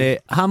 goals. And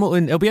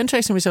Hamilton, it'll be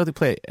interesting when Celtic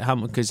play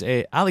Hamilton because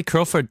Ali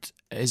Crawford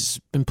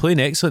has been playing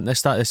excellent this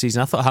start of the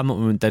season. I thought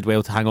Hamilton did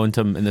well to hang on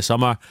to him in the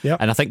summer. Yep.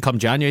 And I think come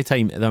January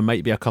time, there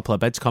might be a couple of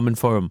bids coming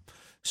for him.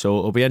 So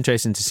it'll be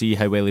interesting to see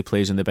how well he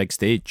plays on the big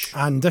stage.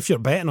 And if you're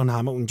betting on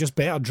Hamilton, just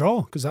bet a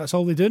draw, because that's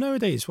all they do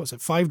nowadays. What's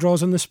it, 5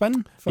 draws in the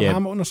spin for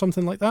Hamilton or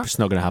something like that? It's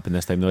not going to happen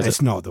this time though, is it?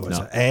 It's not though, is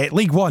it?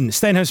 League One,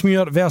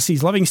 Stenhousemuir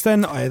versus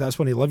Livingston. That's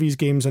one of Livy's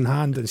games in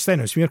hand, and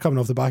Stenhousemuir coming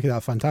off the back of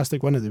that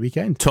fantastic win at the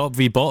weekend. Top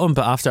v bottom,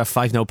 but after a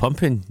 5-0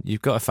 pumping,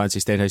 you've got to fancy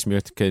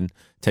Stenhousemuir to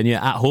continue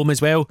at home as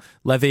well.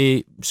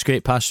 Livy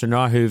scraped past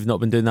Stranraer, who've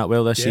not been doing that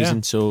well this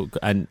season. So,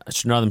 and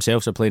Stranraer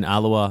themselves are playing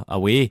Alloa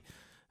away.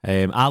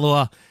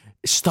 Alloa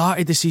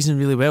started the season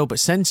really well, but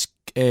since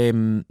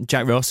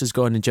Jack Ross has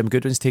gone and Jim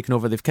Goodwin's taken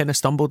over, they've kind of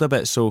stumbled a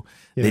bit, so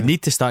they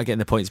need to start getting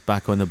the points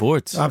back on the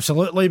board.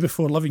 Absolutely,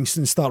 before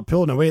Livingston start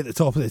pulling away at the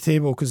top of the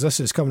table, because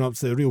this is coming up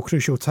to the real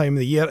crucial time of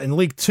the year. In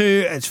League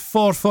 2, it's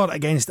Forfar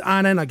against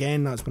Annan.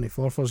 Again, that's one of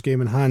Forfar's game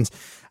in hand.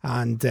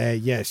 And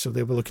so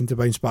they'll be looking to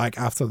bounce back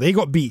after they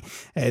got beat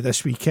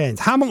this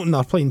weekend. Hamilton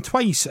are playing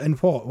twice in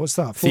what's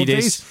that? 4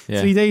 days?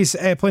 3 days,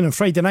 playing on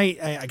Friday night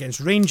against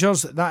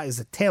Rangers. That is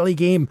the telly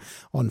game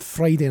on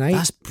Friday night.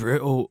 That's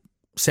brutal.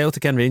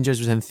 Celtic and Rangers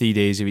within 3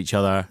 days of each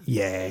other.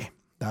 Yeah,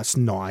 that's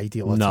not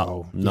ideal at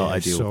all. Not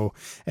ideal. So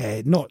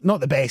not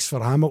the best for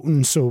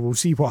Hamilton, so we'll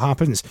see what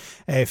happens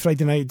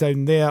Friday night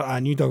down there at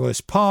New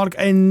Douglas Park.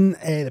 In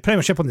the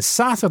Premiership on the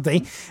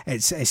Saturday,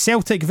 it's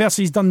Celtic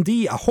versus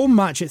Dundee, a home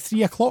match at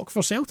 3 o'clock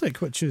for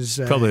Celtic, which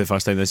is probably the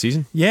first time this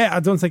season. Yeah,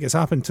 I don't think it's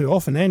happened too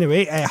often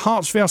anyway.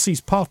 Hearts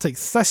versus Partick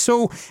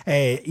Thistle,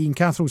 Ian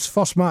Cathrall's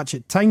first match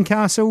at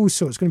Tynecastle,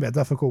 so it's going to be a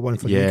difficult one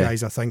for you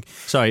guys, I think.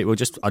 Sorry, we'll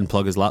just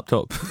unplug his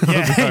laptop.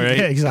 Yeah, all right.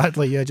 Yeah,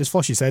 exactly. Yeah, just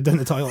flush his head down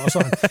the toilet or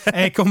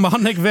something.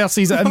 Kilmarnock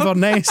versus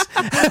Inverness.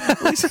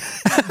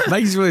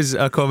 Mine was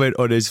a comment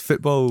on his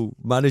football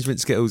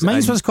management skills. Mine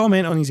was a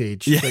comment on his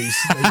age. That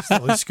he's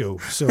still at school.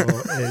 So,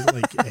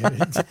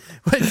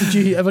 did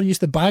you ever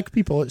used to bag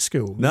people at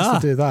school? Nah.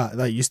 Used to do that.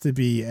 That used to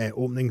be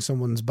opening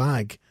someone's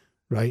bag,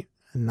 right?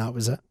 And that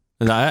was it.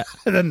 Is that it?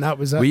 And then that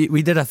was it.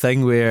 We did a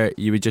thing where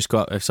you would just go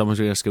up, if someone's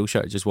wearing a school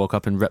shirt, just walk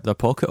up and rip their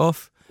pocket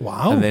off.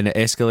 Wow. And then it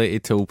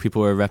escalated till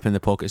people were ripping the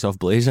pockets off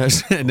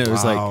blazers. And it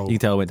was like, you can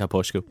tell I went to a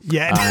posh school.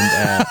 Yeah.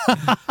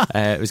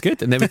 And it was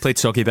good. And then we played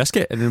Soggy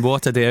Biscuit. And then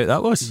what a day out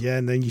that was. Yeah,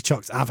 and then you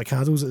chucked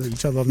avocados at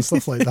each other and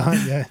stuff like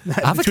that. Yeah.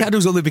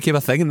 Avocados only became a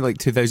thing in like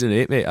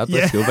 2008, mate. I'd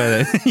left school by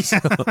then. So.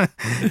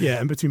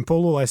 Yeah, in between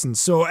polo lessons.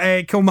 So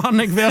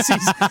Kilmarnock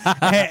versus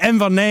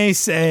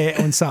Inverness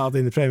on Saturday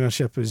in the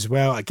Premiership as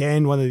well.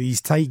 Again, one of these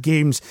tight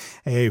games,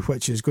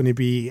 which is going to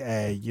be,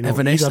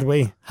 Inverness either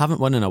way. Haven't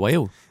won in a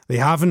while. They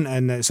haven't,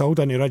 and it's all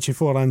down to Richie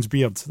Foran's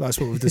beard. That's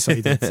what we've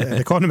decided.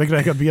 The Conor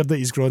McGregor beard that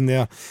he's grown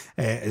there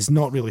is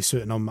not really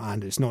suiting him,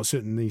 and it's not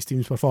suiting these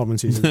teams'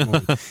 performances at the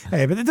moment.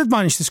 But they did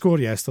manage to score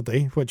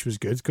yesterday, which was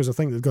good, because I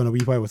think they've gone a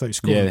wee while without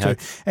scoring too.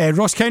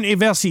 Ross County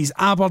versus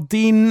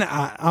Aberdeen.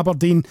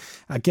 Aberdeen,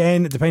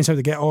 again, it depends how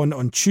they get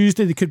on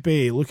Tuesday. They could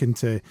be looking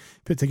to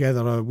put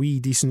together a wee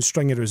decent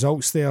string of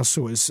results there,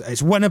 so it's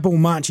winnable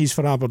matches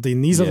for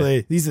Aberdeen. These are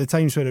the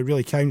times where it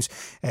really counts.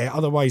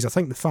 Otherwise, I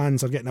think the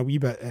fans are getting a wee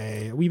bit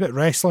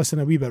restless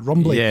and a wee bit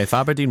rumbly. Yeah, if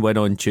Aberdeen win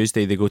on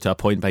Tuesday, they go to a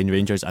point behind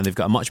Rangers, and they've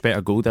got a much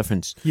better goal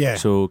difference. Yeah.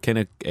 So kind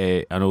of,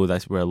 I know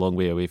that we're a long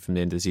way away from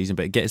the end of the season,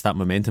 but it gets that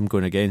momentum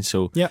going again.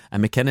 So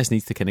and McInnes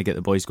needs to kind of get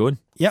the boys going.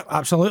 Yep,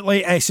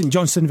 absolutely. St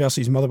Johnstone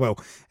versus Motherwell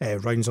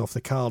rounds off the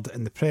card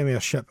in the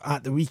Premiership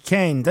at the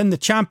weekend. In the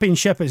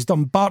Championship is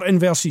Dumbarton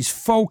versus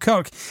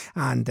Falkirk,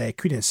 and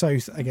Queen of the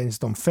South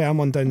against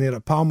Dunfermline down there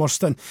at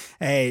Palmerston.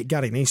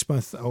 Gary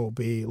Naismith will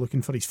be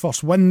looking for his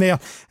first win there,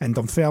 and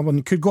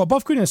Dunfermline could go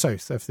above Queen of the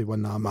South if they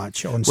win that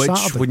match on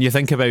Saturday. Which, when you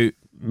think about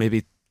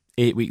maybe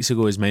 8 weeks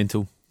ago, is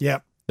mental. Yeah.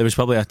 There was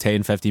probably a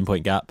 10-15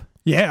 point gap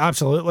Yeah,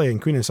 absolutely. And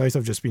Queen and South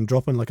have just been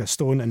dropping like a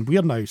stone, and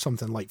we're now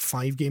something like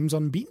 5 games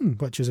unbeaten,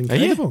 which is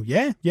incredible.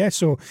 Yeah.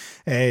 So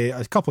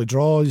a couple of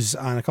draws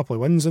and a couple of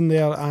wins in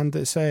there, and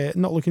it's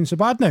not looking so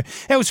bad now.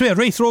 Elsewhere,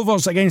 Wraith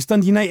Rovers against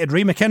Dundee United.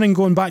 Ray McKinnon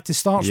going back to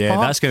Starks Park. Yeah,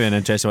 that's going to be an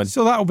interesting one.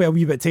 So that'll be a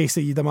wee bit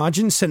tasty, you'd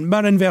imagine. St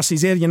Mirren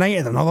versus Ayr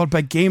United, another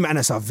big game, and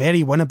it's a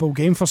very winnable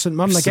game for St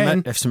Mirren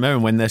again. If St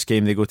Mirren win this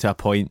game, they go to a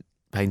point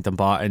behind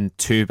Dumbarton,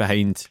 2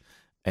 behind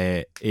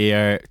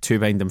Ayr, 2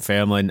 behind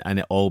Dunfermline, and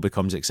it all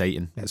becomes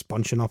exciting. It's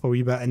bunching up a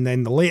wee bit. And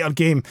then the later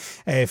game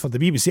for the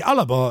BBC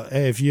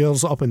Alaba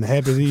viewers up in the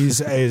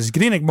Hebrides is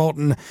Greenock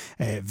Morton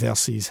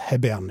versus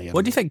Hibernian.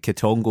 What do you think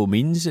Katongo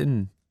means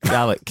in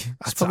Gaelic?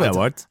 It's probably a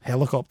word.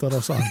 Helicopter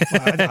or something.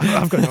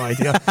 I've got no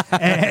idea.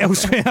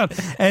 Elsewhere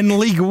in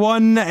League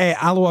One,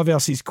 Alloa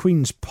versus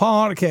Queen's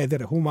Park. They're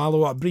at home,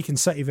 Alloa. Brecon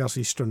City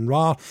versus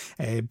Stranraer.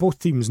 Both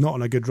teams not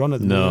on a good run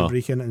at the moment,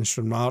 Brecon and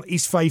Stranraer.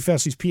 East Fife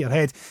versus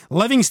Peterhead.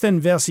 Livingston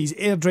versus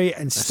Airdrie,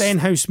 and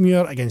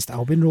Stenhousemuir against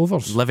Albion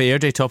Rovers. Livy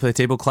Airdrie, top of the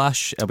table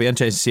clash. It'll be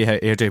interesting to see how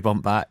Airdrie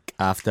bump back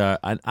after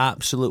an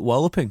absolute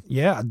walloping.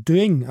 Yeah, a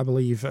doing, I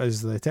believe,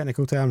 is the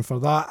technical term for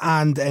that.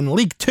 And in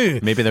League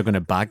Two, maybe they're going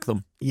to bag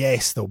them.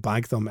 Yes, they'll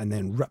bag them and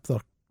then rip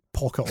their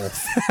pocket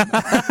off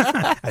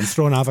and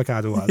throw an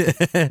avocado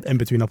at them in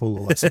between up all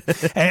the list.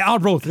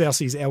 Arbroath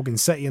versus Elgin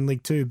City in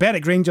League 2.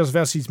 Berwick Rangers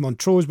versus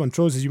Montrose.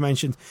 Montrose, as you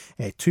mentioned,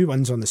 2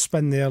 wins on the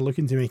spin there,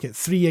 looking to make it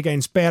 3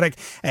 against Berwick.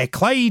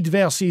 Clyde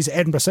versus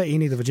Edinburgh City,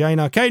 Need a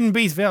Vagina.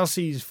 Cowdenbeath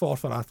versus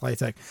Forfar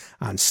Athletic,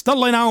 and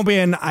Stirling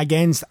Albion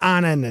against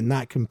Annan, and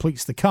that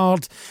completes the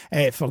card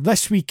for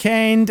this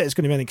weekend. It's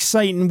going to be an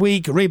exciting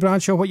week. Ray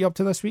Bradshaw, what are you up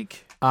to this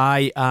week?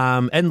 I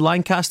am in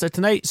Lancaster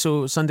tonight,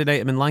 so Sunday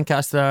night I'm in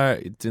Lancaster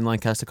doing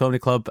Lancaster Comedy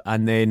Club,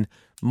 and then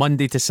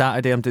Monday to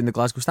Saturday I'm doing the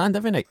Glasgow Stand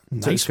every night.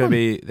 Nice. So it's going to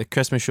be the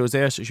Christmas shows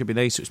there, so it should be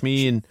nice. So it's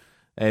me and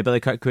Billy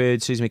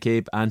Kirkwood, Susan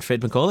McCabe and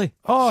Fred Macaulay.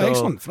 Oh, so,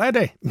 excellent,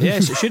 Freddie.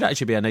 Yes, it should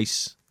actually be a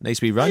nice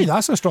wee run. Hey,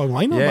 that's a strong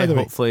lineup, yeah, by the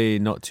way. hopefully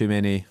not too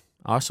many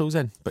arseholes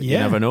in, but you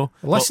never know.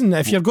 Listen,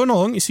 if you're going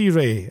along to see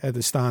Ray at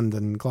the Stand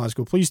in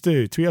Glasgow, please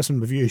do tweet us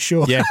and review his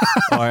show. Yeah,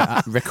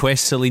 or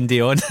request Celine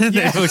Dion.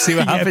 We'll see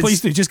what happens.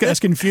 Please do, just get us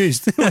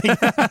confused.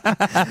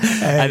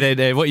 And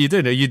then what are you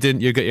doing?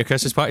 You got your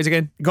Christmas parties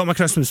again? Got my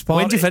Christmas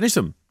party. When do you finish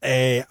them?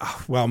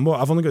 Well,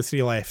 I've only got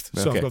 3 left.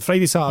 So Okay. I've got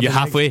Friday, Saturday. You're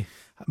halfway.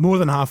 More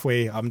than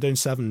halfway. I'm down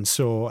 7,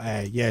 so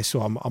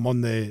so I'm on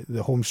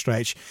the home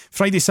stretch.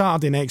 Friday,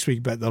 Saturday next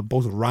week, but they're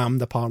both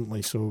rammed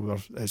apparently, so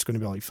it's going to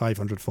be like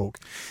 500 folk.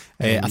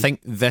 I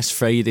think this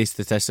Friday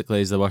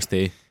statistically is the worst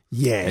day.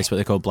 Yeah, it's what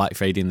they call Black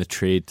Friday in the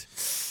trade.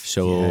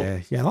 So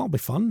yeah, that'll be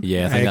fun.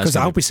 Yeah, I think because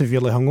I'll be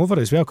severely hungover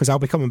as well, because I'll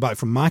be coming back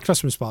from my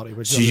Christmas party.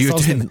 Which so you're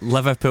doing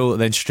Liverpool,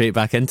 then straight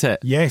back into it.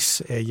 Yes,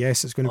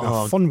 it's going to be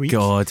a fun week.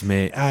 God,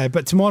 mate.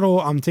 But tomorrow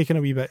I'm taking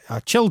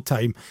a chilled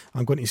time.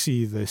 I'm going to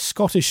see the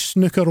Scottish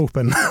Snooker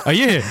Open. Are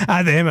you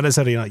at the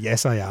Emirates Arena?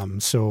 Yes, I am.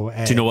 So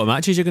do you know what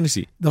matches you're going to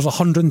see? There's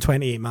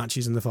 128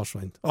 matches in the first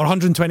round, or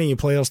 128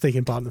 players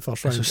taking part in the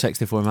first round. So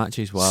 64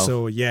 matches. Wow.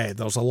 So yeah,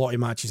 there's a lot of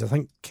matches. I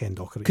think Ken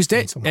Docker. Because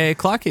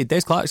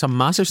Des Clark's a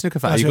massive snooker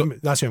fan.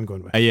 That's who I'm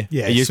going with. Are you?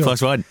 Yeah. Are you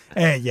 +1?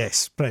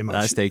 Yes, pretty much.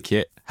 That's dead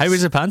cute. How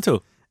was the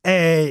panto?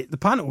 The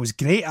panel was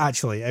great,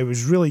 actually. It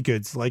was really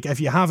good. Like, if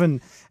you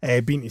haven't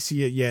been to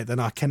see it yet, then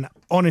I can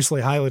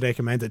honestly highly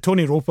recommend it.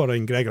 Tony Roper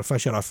and Gregor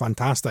Fisher are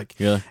fantastic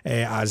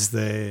as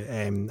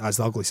the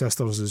Ugly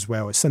Sisters as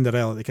well. It's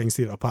Cinderella at the King's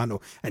Theatre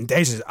panel, and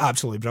Des is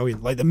absolutely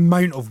brilliant. Like, the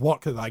amount of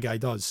work that guy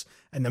does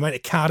and the amount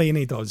of carrying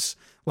he does.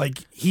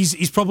 Like,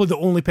 he's probably the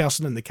only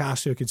person in the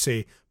cast who I could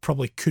say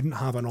probably couldn't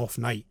have an off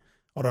night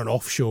or an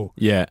off show,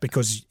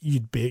 because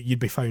you'd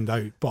be found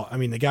out. But I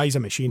mean, the guy's a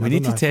machine. We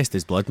need to test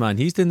his blood, man.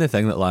 He's doing the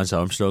thing that Lance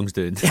Armstrong's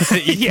doing, the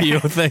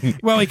EPO thing.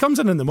 Well, he comes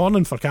in the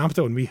morning for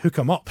Capital, and we hook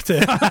him up to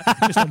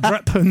just a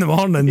drip in the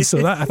morning.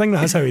 So I think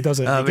that's how he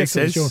does it. That makes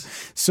sense. The show.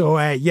 So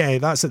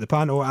that's at the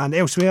panel, and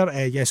elsewhere.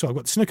 So I've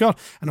got the snooker,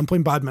 and I'm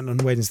playing badminton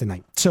on Wednesday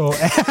night. So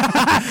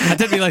I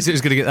didn't realise it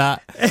was going to get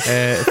that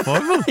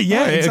formal.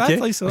 Yeah, right, exactly.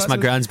 Okay. So it's my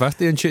grand's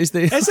birthday on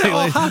Tuesday. Is it?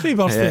 Oh, happy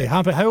birthday!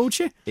 Happy. How old is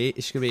she?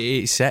 She's going to be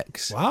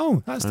 86. Wow.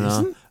 That's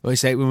decent. Well,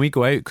 it's like when we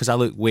go out, because I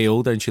look way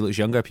older and she looks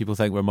younger, people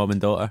think we're mum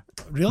and daughter.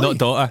 Really? Not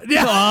daughter.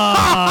 Yeah.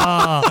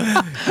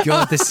 Oh,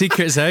 God, the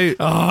secret's out.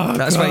 Oh,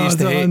 that's God, what I used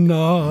to hate.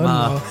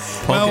 No.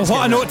 Well,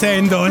 what a note to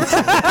end on.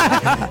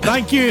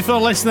 Thank you for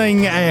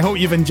listening. I hope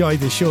you've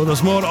enjoyed the show.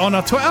 There's more on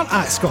our Twitter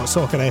at Scott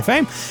Soccer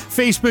FM,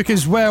 Facebook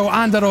as well,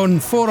 and our own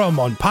forum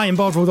on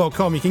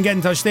pieandbordville.com. You can get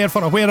in touch there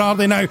for a Where Are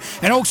They Now?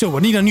 And also,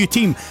 we need a new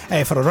team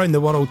for Around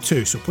the World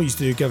too. So please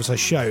do give us a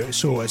shout.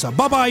 So it's a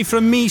bye-bye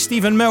from me,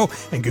 Stephen Mill,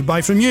 and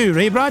goodbye from you,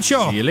 Ray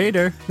Bradshaw. See you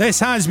later. This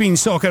has been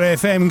Soccer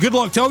FM. Good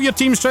luck to all your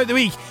teams throughout the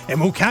week,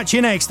 and we'll catch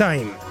you next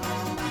time.